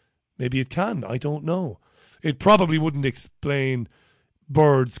can't. Maybe it can. I don't know. It probably wouldn't explain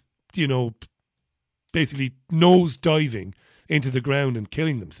birds, basically nose diving into the ground and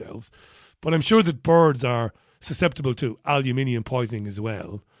killing themselves. But I'm sure that birds are susceptible to aluminium poisoning as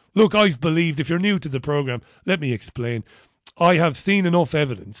well. Look, I've believed, if you're new to the programme, let me explain. I have seen enough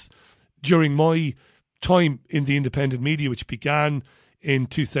evidence during my time in the independent media, which began in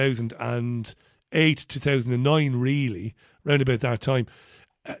 2008, 2009, really, around about that time.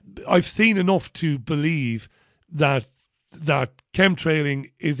 I've seen enough to believe that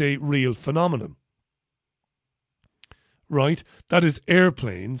chemtrailing is a real phenomenon. Right? That is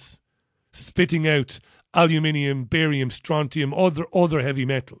airplanes spitting out aluminium, barium, strontium, other heavy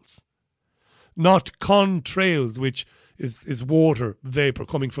metals. Not contrails, which is water vapour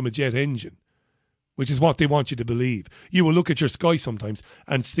coming from a jet engine, which is what they want you to believe. You will look at your sky sometimes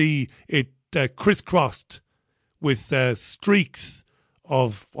and see it crisscrossed with streaks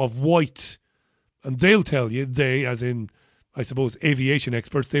of white, and they'll tell you, as in, I suppose, aviation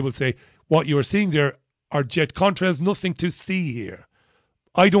experts, they will say, what you are seeing there are jet contrails, nothing to see here.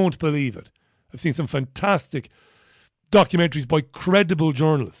 I don't believe it. I've seen some fantastic documentaries by credible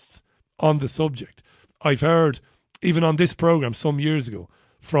journalists on the subject. I've heard, even on this programme some years ago,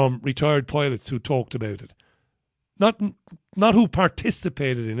 from retired pilots who talked about it. Not who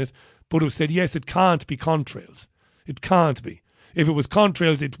participated in it, but who said, yes, it can't be contrails. It can't be. If it was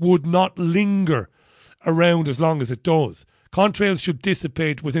contrails, it would not linger around as long as it does. Contrails should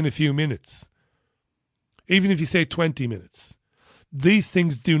dissipate within a few minutes. Even if you say 20 minutes. These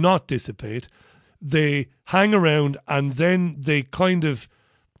things do not dissipate. They hang around, and then they kind of...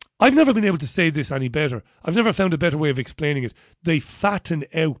 I've never been able to say this any better. I've never found a better way of explaining it. They fatten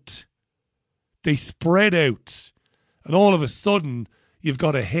out. They spread out. And all of a sudden, you've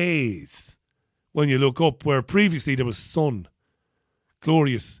got a haze when you look up, where previously there was sun.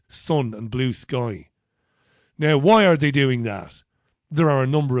 Glorious sun and blue sky. Now, why are they doing that? There are a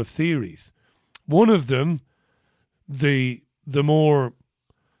number of theories. One of them, the more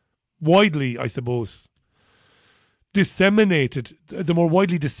widely, I suppose, the more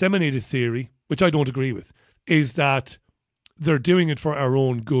widely disseminated theory, which I don't agree with, is that they're doing it for our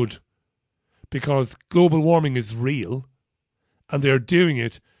own good, because global warming is real, and they're doing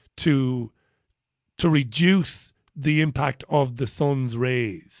it to reduce the impact of the sun's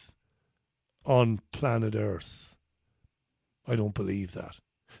rays on planet Earth. I don't believe that.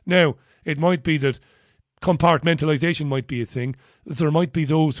 Now, it might be that compartmentalisation might be a thing. There might be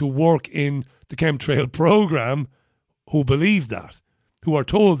those who work in the chemtrail programme who believe that, who are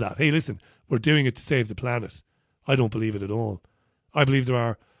told that, hey, listen, we're doing it to save the planet. I don't believe it at all. I believe there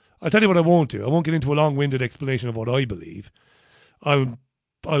are... I'll tell you what I won't do. I won't get into a long-winded explanation of what I believe. I'll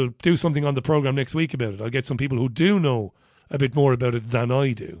do something on the programme next week about it. I'll get some people who do know a bit more about it than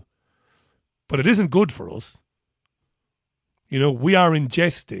I do. But it isn't good for us. We are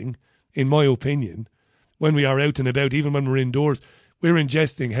ingesting, in my opinion, when we are out and about, even when we're indoors, we're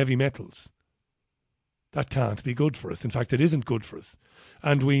ingesting heavy metals. That can't be good for us. In fact, it isn't good for us.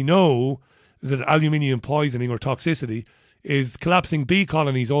 And we know that aluminium poisoning or toxicity is collapsing bee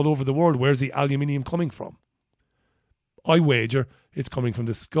colonies all over the world. Where's the aluminium coming from? I wager it's coming from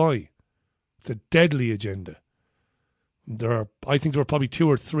the sky. It's a deadly agenda. I think there are probably 2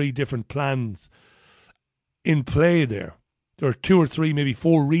 or 3 different plans in play there. There are 2 or 3, maybe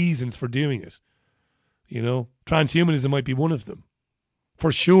 4 reasons for doing it. You know, transhumanism might be one of them,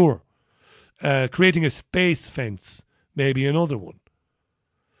 for sure. Creating a space fence, maybe another one.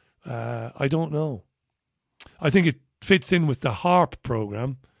 I don't know. I think it fits in with the HARP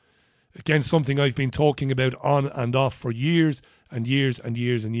program. Again, something I've been talking about on and off for years and years and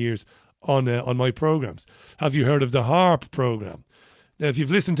years and years on my programs. Have you heard of the HARP program? Now, if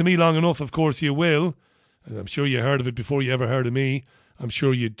you've listened to me long enough, of course you will. And I'm sure you heard of it before you ever heard of me. I'm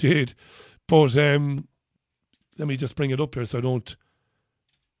sure you did. But let me just bring it up here so I don't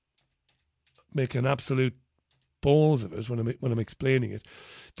make an absolute balls of it when I'm explaining it.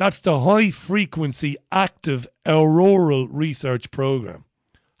 That's the High Frequency Active Auroral Research Program,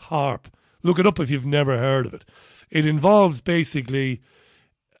 HARP. Look it up if you've never heard of it. It involves basically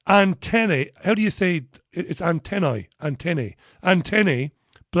antennae. How do you say it's antennae? Antennae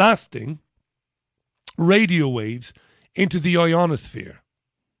blasting radio waves into the ionosphere.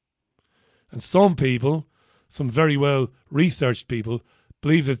 And some people, some very well researched people,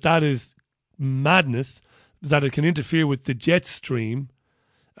 believe that is madness, that it can interfere with the jet stream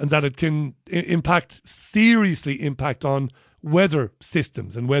and that it can seriously impact on weather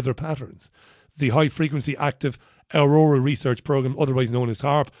systems and weather patterns. The High Frequency Active Auroral Research Program, otherwise known as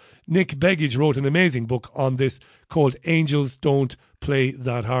HARP. Nick Begich wrote an amazing book on this called Angels Don't Play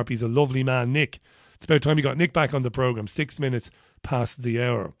That Harp. He's a lovely man, Nick. It's about time we got Nick back on the programme, 6 minutes past the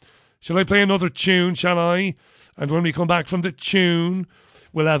hour. Shall I play another tune, shall I? And when we come back from the tune,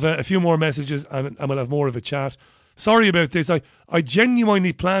 we'll have a few more messages and we'll have more of a chat. Sorry about this. I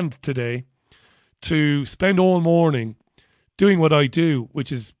genuinely planned today to spend all morning doing what I do,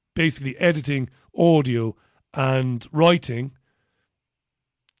 which is basically editing audio and writing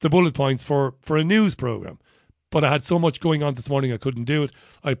the bullet points for a news programme. But I had so much going on this morning I couldn't do it.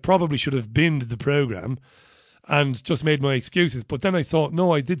 I probably should have binned the programme and just made my excuses. But then I thought,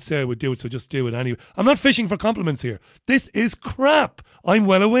 no, I did say I would do it, so just do it anyway. I'm not fishing for compliments here. This is crap. I'm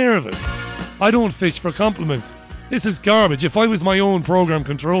well aware of it. I don't fish for compliments. This is garbage. If I was my own programme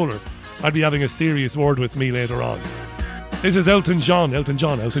controller, I'd be having a serious word with me later on. This is Elton John, Elton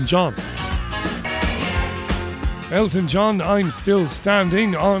John, Elton John. Elton John, I'm Still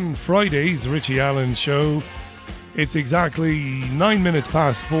Standing on Friday's Richie Allen Show. It's exactly 9 minutes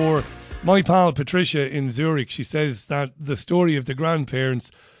past 4. My pal Patricia in Zurich, she says that the story of the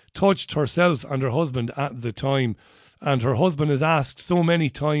grandparents touched herself and her husband at the time. And her husband has asked so many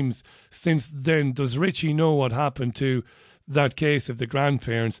times since then, does Richie know what happened to that case of the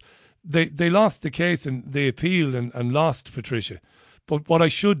grandparents? They lost the case and they appealed and lost, Patricia. But what I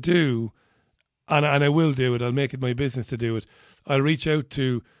should do, and I will do it, I'll make it my business to do it, I'll reach out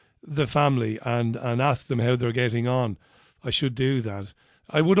to the family and ask them how they're getting on. I should do that.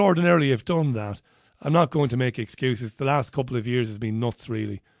 I would ordinarily have done that. I'm not going to make excuses. The last couple of years has been nuts,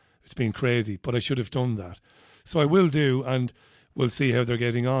 really. It's been crazy, but I should have done that. So I will do, and we'll see how they're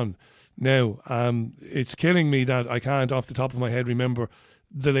getting on. Now, it's killing me that I can't, off the top of my head, remember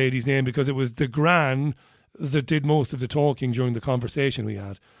the lady's name, because it was the gran that did most of the talking during the conversation we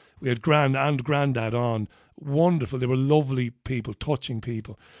had. We had Gran and Grandad on. Wonderful. They were lovely people, touching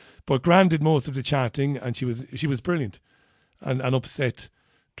people. But Gran did most of the chatting, and she was brilliant and upset.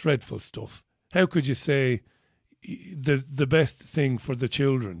 Dreadful stuff. How could you say the best thing for the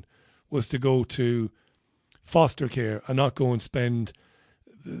children was to go to foster care and not go and spend,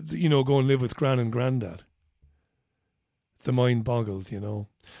 go and live with Gran and Grandad? The mind boggles,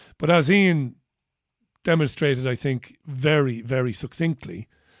 But as Ian demonstrated, I think, very, very succinctly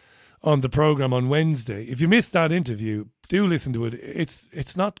on the programme on Wednesday, if you missed that interview, do listen to it.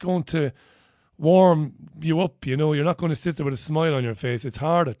 It's not going to warm you up, You're not going to sit there with a smile on your face. It's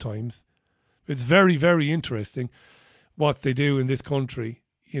hard at times. It's very, very interesting what they do in this country.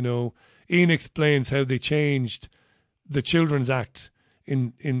 Ian explains how they changed the Children's Act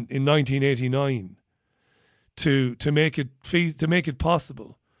in 1989 to make it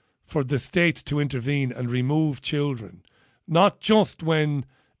possible for the state to intervene and remove children, not just when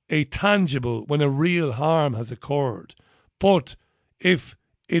a real harm has occurred, but if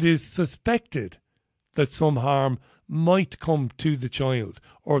it is suspected that some harm might come to the child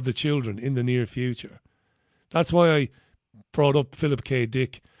or the children in the near future. That's why I brought up Philip K.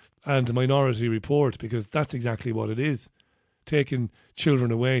 Dick and the Minority Report, because that's exactly what it is, taking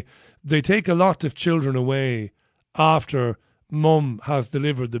children away. They take a lot of children away after mum has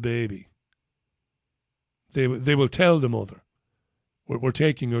delivered the baby. They will tell the mother, we're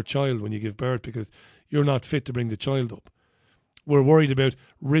taking your child when you give birth because you're not fit to bring the child up. We're worried about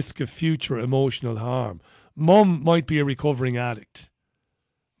risk of future emotional harm. Mum might be a recovering addict.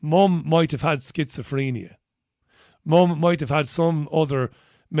 Mum might have had schizophrenia. Mum might have had some other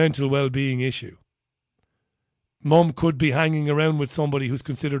mental well-being issue. Mum could be hanging around with somebody who's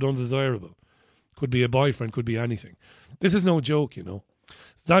considered undesirable. Could be a boyfriend, could be anything. This is no joke, you know.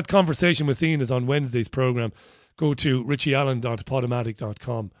 That conversation with Ian is on Wednesday's programme. Go to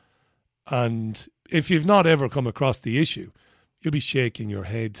richieallen.podomatic.com, and if you've not ever come across the issue, you'll be shaking your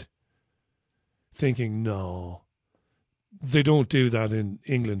head thinking, no, they don't do that in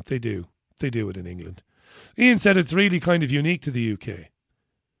England. They do. They do it in England. Ian said it's really kind of unique to the UK.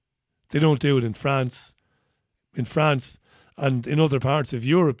 They don't do it in France. In France and in other parts of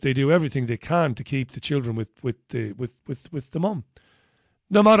Europe, they do everything they can to keep the children with the mum,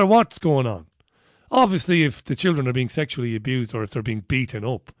 no matter what's going on. Obviously, if the children are being sexually abused or if they're being beaten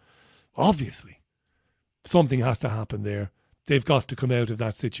up, obviously, something has to happen there. They've got to come out of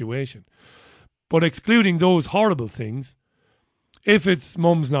that situation. But excluding those horrible things, if it's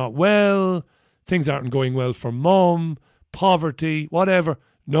mum's not well, things aren't going well for mum, poverty, whatever,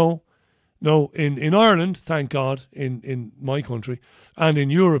 no, in Ireland, thank God, in my country, and in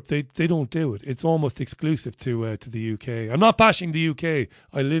Europe, they don't do it. It's almost exclusive to the UK. I'm not bashing the UK.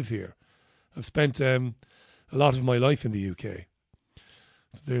 I live here. I've spent a lot of my life in the UK.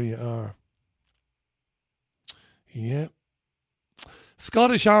 So there you are. Yeah.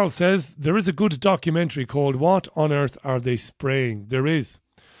 Scottish Al says, there is a good documentary called What on Earth Are They Spraying? There is.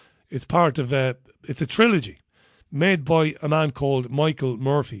 It's part of it's a trilogy made by a man called Michael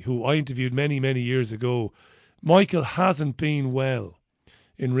Murphy, who I interviewed many, many years ago. Michael hasn't been well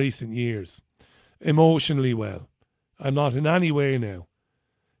in recent years, emotionally well. I'm not in any way now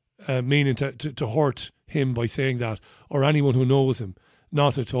meaning to hurt him by saying that, or anyone who knows him.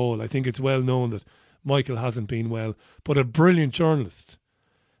 Not at all. I think it's well known that Michael hasn't been well, but a brilliant journalist.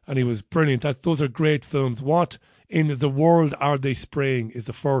 And he was brilliant. Those are great films. What in the world are they spraying is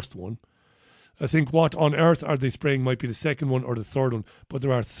the first one. I think What on Earth Are They Spraying might be the second one or the third one, but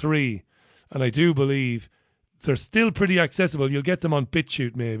there are three. And I do believe they're still pretty accessible. You'll get them on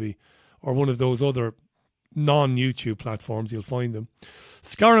BitChute maybe, or one of those other non-YouTube platforms. You'll find them.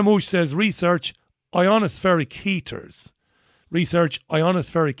 Scaramouche says, research ionospheric heaters. Research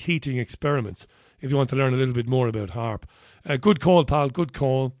ionospheric heating experiments, if you want to learn a little bit more about HARP. Good call, pal, good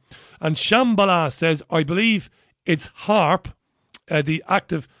call. And Shambhala says, I believe it's HARP, the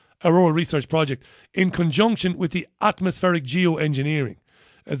Active Auroral Research Project, in conjunction with the Atmospheric Geoengineering.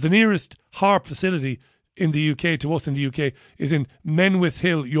 The nearest HARP facility in the UK, to us in the UK, is in Menwith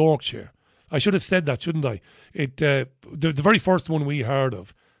Hill, Yorkshire. I should have said that, shouldn't I? The very first one we heard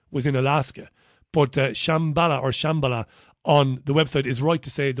of was in Alaska. But Shambhala on the website is right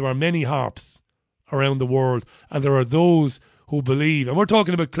to say there are many HARPs around the world, and there are those who believe, and we're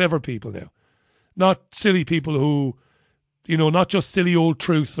talking about clever people now, not silly people who, not just silly old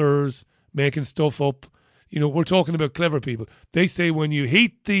truthers making stuff up. We're talking about clever people. They say when you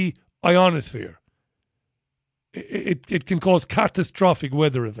heat the ionosphere, it can cause catastrophic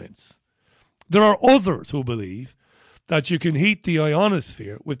weather events. There are others who believe that you can heat the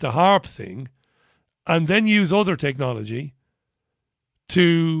ionosphere with the HARP thing and then use other technology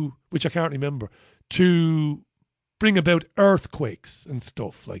which I can't remember, to bring about earthquakes and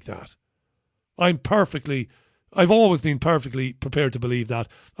stuff like that. I've always been perfectly prepared to believe that.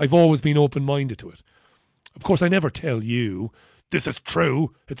 I've always been open-minded to it. Of course, I never tell you, this is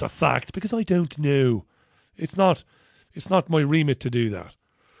true, it's a fact, because I don't know. It's not my remit to do that.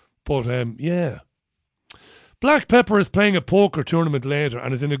 But, yeah. Black Pepper is playing a poker tournament later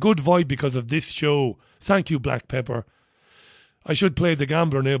and is in a good vibe because of this show. Thank you, Black Pepper. I should play The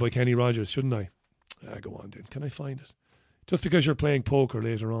Gambler now by Kenny Rogers, shouldn't I? Go on then. Can I find it? Just because you're playing poker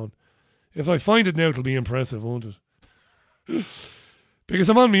later on. If I find it now, it'll be impressive, won't it? Because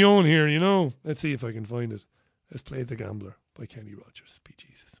I'm on my own here, Let's see if I can find it. Let's play The Gambler by Kenny Rogers. Be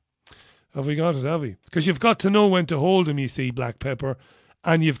Jesus. Have we got it, have we? Because you've got to know when to hold him, you see, Black Pepper.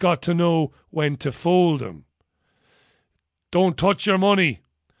 And you've got to know when to fold him. Don't touch your money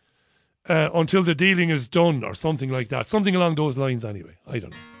until the dealing is done, or something like that. Something along those lines anyway. I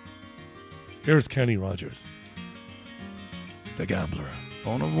don't know. Here's Kenny Rogers. The Gambler.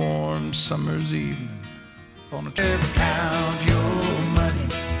 On a warm summer's evening, on a count your money.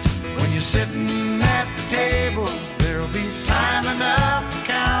 When you're sitting at the table, there'll be time enough for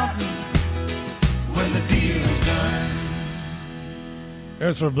counting when the deal is done.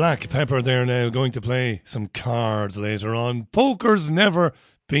 There's for Black Pepper there now, going to play some cards later on. Poker's never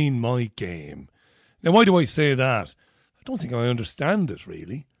been my game. Now, why do I say that? I don't think I understand it,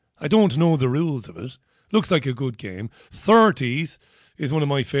 really. I don't know the rules of it. Looks like a good game. 30s is one of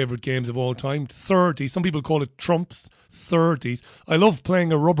my favourite games of all time. 30. Some people call it trumps. 30s. I love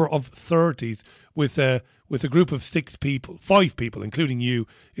playing a rubber of 30s with a group of 6 people. 5 people, including you,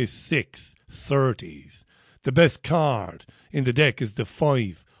 is 6 30s. The best card in the deck is the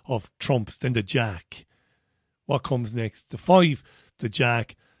 5 of trumps, then the jack. What comes next? The 5, the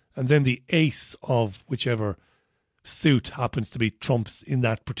jack, and then the ace of whichever suit happens to be trumps in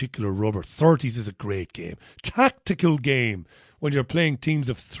that particular rubber. 30s is a great game. Tactical game when you're playing teams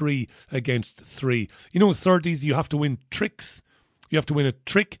of 3 against 3. You know, 30s, you have to win tricks. You have to win a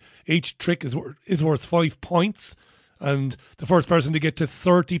trick. Each trick is worth 5 points. And the first person to get to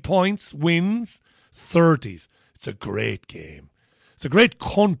 30 points wins. 30s. It's a great game. It's a great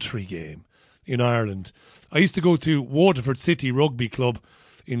country game in Ireland. I used to go to Waterford City Rugby Club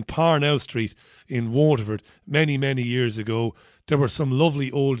in Parnell Street in Waterford many, many years ago. There were some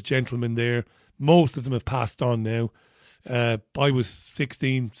lovely old gentlemen there. Most of them have passed on now. I was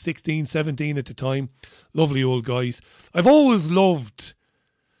 16, 17 at the time. Lovely old guys. I've always loved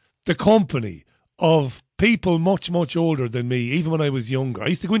the company of people much, much older than me, even when I was younger. I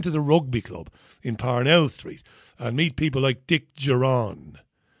used to go into the rugby club in Parnell Street and meet people like Dick Geron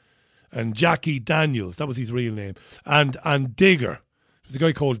and Jackie Daniels, that was his real name, and Digger. There's a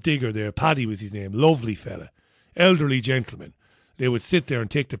guy called Digger there. Paddy was his name. Lovely fella. Elderly gentlemen. They would sit there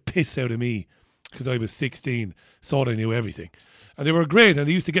and take the piss out of me because I was 16, thought I knew everything. And they were great, and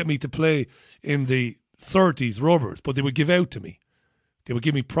they used to get me to play in the 30s rubbers, but they would give out to me. They would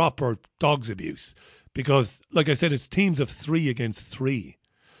give me proper dog's abuse because, like I said, it's teams of 3 against 3.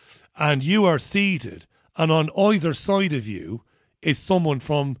 And you are seated, and on either side of you is someone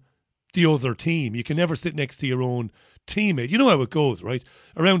from the other team. You can never sit next to your own teammate. You know how it goes, right?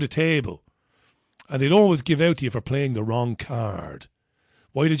 Around a table. And they'd always give out to you for playing the wrong card.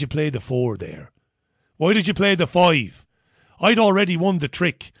 Why did you play the 4 there? Why did you play the 5? I'd already won the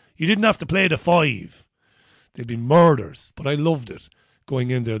trick. You didn't have to play the 5. They'd be murders, but I loved it.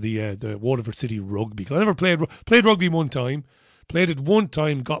 Going in there, the Waterford City Rugby Club. I never played rugby one time. Played it one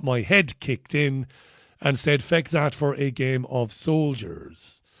time, got my head kicked in and said, feck that for a game of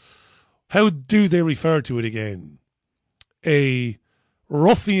soldiers. How do they refer to it again? A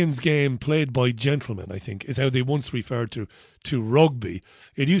ruffians game played by gentlemen, I think, is how they once referred to rugby.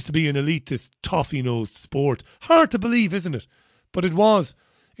 It used to be an elitist, toffee-nosed sport. Hard to believe, isn't it? But it was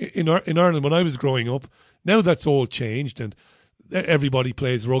in Ireland when I was growing up. Now that's all changed and everybody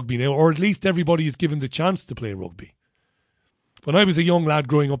plays rugby now, or at least everybody is given the chance to play rugby. When I was a young lad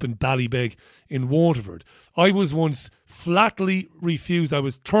growing up in Ballybeg in Waterford, I was once flatly refused. I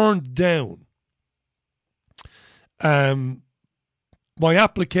was turned down my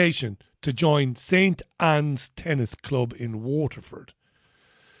application to join St. Anne's Tennis Club in Waterford,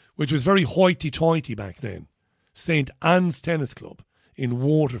 which was very hoity-toity back then. St. Anne's Tennis Club in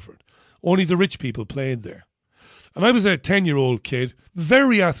Waterford. Only the rich people played there. And I was a 10-year-old kid,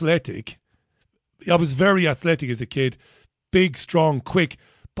 very athletic. I was very athletic as a kid, big, strong, quick,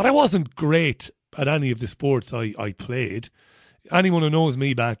 but I wasn't great at any of the sports I played. Anyone who knows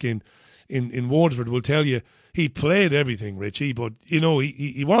me back in Waterford will tell you he played everything, Richie, but, you know,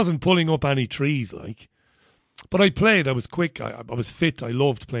 he wasn't pulling up any trees, like. But I played, I was quick, I was fit, I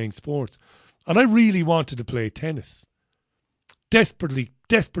loved playing sports. And I really wanted to play tennis. Desperately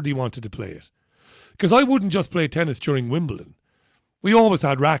wanted to play it. Because I wouldn't just play tennis during Wimbledon. We always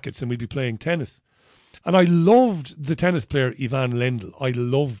had rackets and we'd be playing tennis. And I loved the tennis player Ivan Lendl. I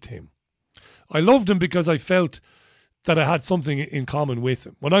loved him. I loved him because I felt that I had something in common with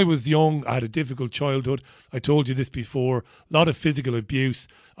him. When I was young, I had a difficult childhood. I told you this before. A lot of physical abuse.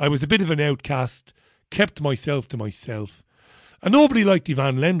 I was a bit of an outcast. Kept myself to myself. And nobody liked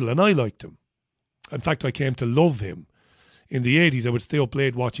Ivan Lendl, and I liked him. In fact, I came to love him. In the 80s, I would stay up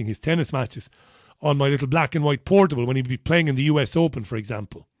late watching his tennis matches on my little black and white portable when he'd be playing in the US Open, for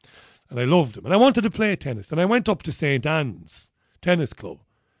example. And I loved him. And I wanted to play tennis. And I went up to St. Anne's Tennis Club.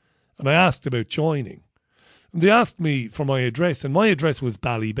 And I asked about joining. And they asked me for my address. And my address was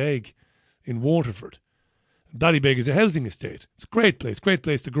Ballybeg in Waterford. And Ballybeg is a housing estate. It's a great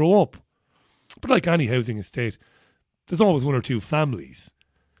place to grow up. But like any housing estate, there's always one or two families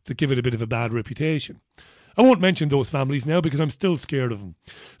that give it a bit of a bad reputation. I won't mention those families now because I'm still scared of them.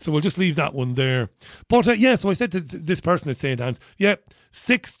 So we'll just leave that one there. But so I said to this person at St. Anne's,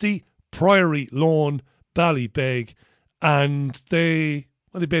 60 Priory Lawn, Ballybeg, and they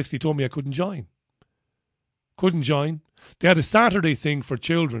basically told me I couldn't join. They had a Saturday thing for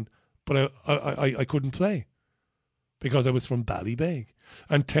children, but I couldn't play because I was from Ballybeg.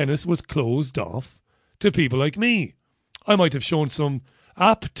 And tennis was closed off to people like me. I might have shown some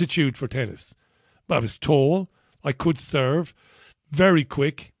aptitude for tennis. I was tall, I could serve, very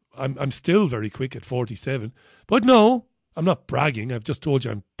quick. I'm still very quick at 47. But no, I'm not bragging. I've just told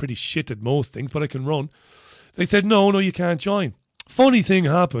you I'm pretty shit at most things, but I can run. They said, no, you can't join. Funny thing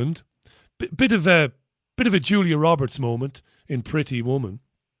happened. Bit of a Julia Roberts moment in Pretty Woman.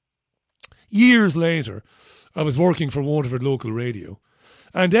 Years later, I was working for Waterford Local Radio.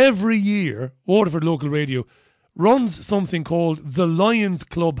 And every year, Waterford Local Radio runs something called the Lions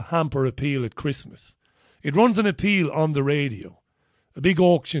Club Hamper Appeal at Christmas. It runs an appeal on the radio, a big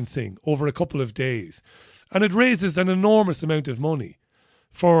auction thing over a couple of days. And it raises an enormous amount of money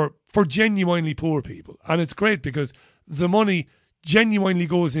for genuinely poor people. And it's great because the money genuinely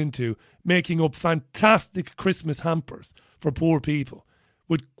goes into making up fantastic Christmas hampers for poor people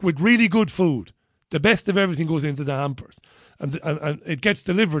with really good food. The best of everything goes into the hampers. And it gets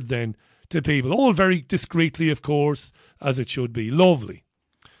delivered then to people, all very discreetly, of course, as it should be. Lovely.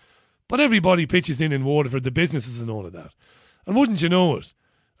 But everybody pitches in Waterford, the businesses and all of that. And wouldn't you know it,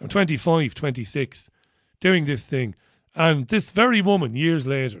 I'm 25, 26, doing this thing. And this very woman, years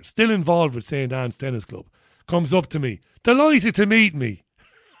later, still involved with St. Anne's Tennis Club, comes up to me, delighted to meet me.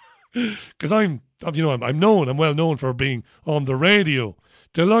 Because I'm well known for being on the radio.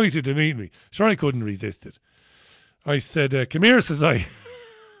 Delighted to meet me. Sure, I couldn't resist it. I said, come here, says I.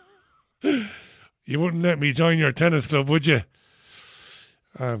 You wouldn't let me join your tennis club, would you?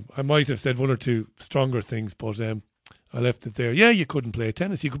 I might have said one or two stronger things, but I left it there. Yeah, you couldn't play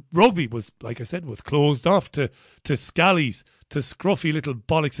tennis. Rugby was, like I said, was closed off to scallies, to scruffy little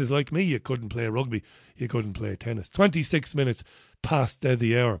bollockses like me. You couldn't play rugby. You couldn't play tennis. 26 minutes past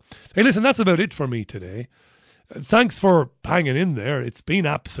the hour. Hey, listen, that's about it for me today. Thanks for hanging in there. It's been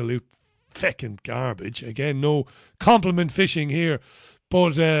absolute feckin' garbage. Again, no compliment fishing here.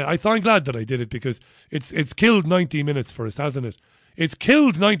 But I'm glad that I did it because it's killed 90 minutes for us, hasn't it? It's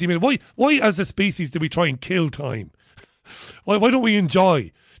killed 90 minutes. Why as a species do we try and kill time? Why don't we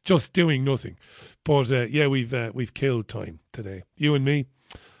enjoy just doing nothing? But yeah, we've killed time today, you and me.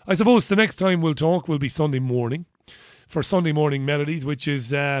 I suppose the next time we'll talk will be Sunday morning for Sunday Morning Melodies, which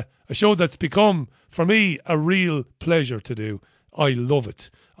is a show that's become, for me, a real pleasure to do. I love it.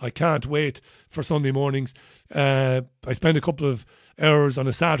 I can't wait for Sunday mornings. I spend a couple of hours on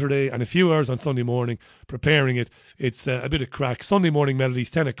a Saturday and a few hours on Sunday morning preparing it. It's a bit of crack. Sunday Morning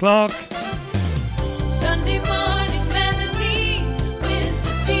Melodies, 10 o'clock. Sunday morning melodies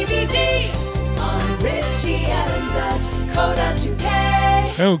with the BBG on richieallen.co.uk.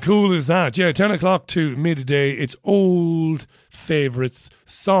 How cool is that? Yeah, 10 o'clock to midday. It's old favourites,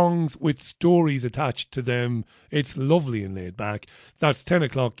 songs with stories attached to them. It's lovely and laid back. That's 10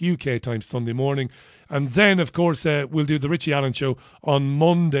 o'clock UK time Sunday morning. And then, of course, we'll do the Richie Allen Show on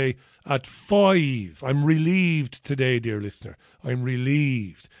Monday at 5. I'm relieved today, dear listener. I'm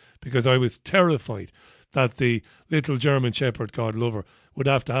relieved because I was terrified that the little German Shepherd, God love her, would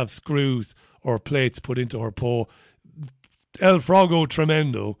have to have screws or plates put into her paw. El Frogo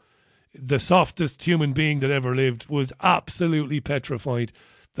Tremendo, the softest human being that ever lived, was absolutely petrified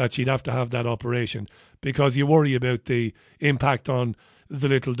that she'd have to have that operation because you worry about the impact on the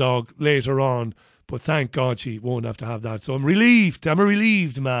little dog later on. But thank God she won't have to have that. So I'm relieved. I'm a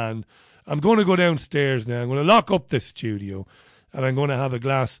relieved man. I'm going to go downstairs now. I'm going to lock up this studio and I'm going to have a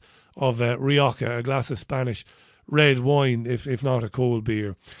glass of Rioja, a glass of Spanish red wine, if not a cold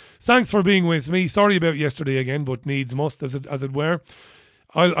beer. Thanks for being with me. Sorry about yesterday again, but needs must, as it were.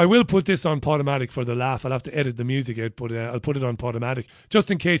 I will put this on Podomatic for the laugh. I'll have to edit the music out, but I'll put it on Podomatic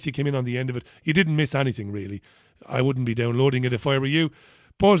just in case you came in on the end of it. You didn't miss anything, really. I wouldn't be downloading it if I were you.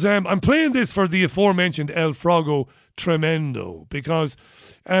 But I'm playing this for the aforementioned El Frogo Tremendo because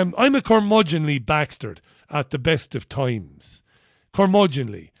I'm a curmudgeonly bastard at the best of times.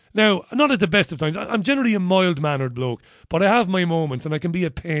 Curmudgeonly. Now, not at the best of times. I'm generally a mild-mannered bloke, but I have my moments and I can be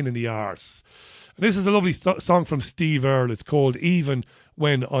a pain in the arse. And this is a lovely song from Steve Earle. It's called Even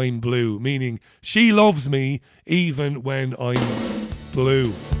When I'm Blue, meaning she loves me even when I'm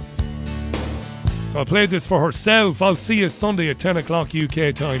blue. So I played this for herself. I'll see you Sunday at 10 o'clock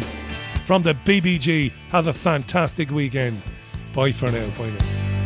UK time from the BBG. Have a fantastic weekend. Bye for now. Bye now.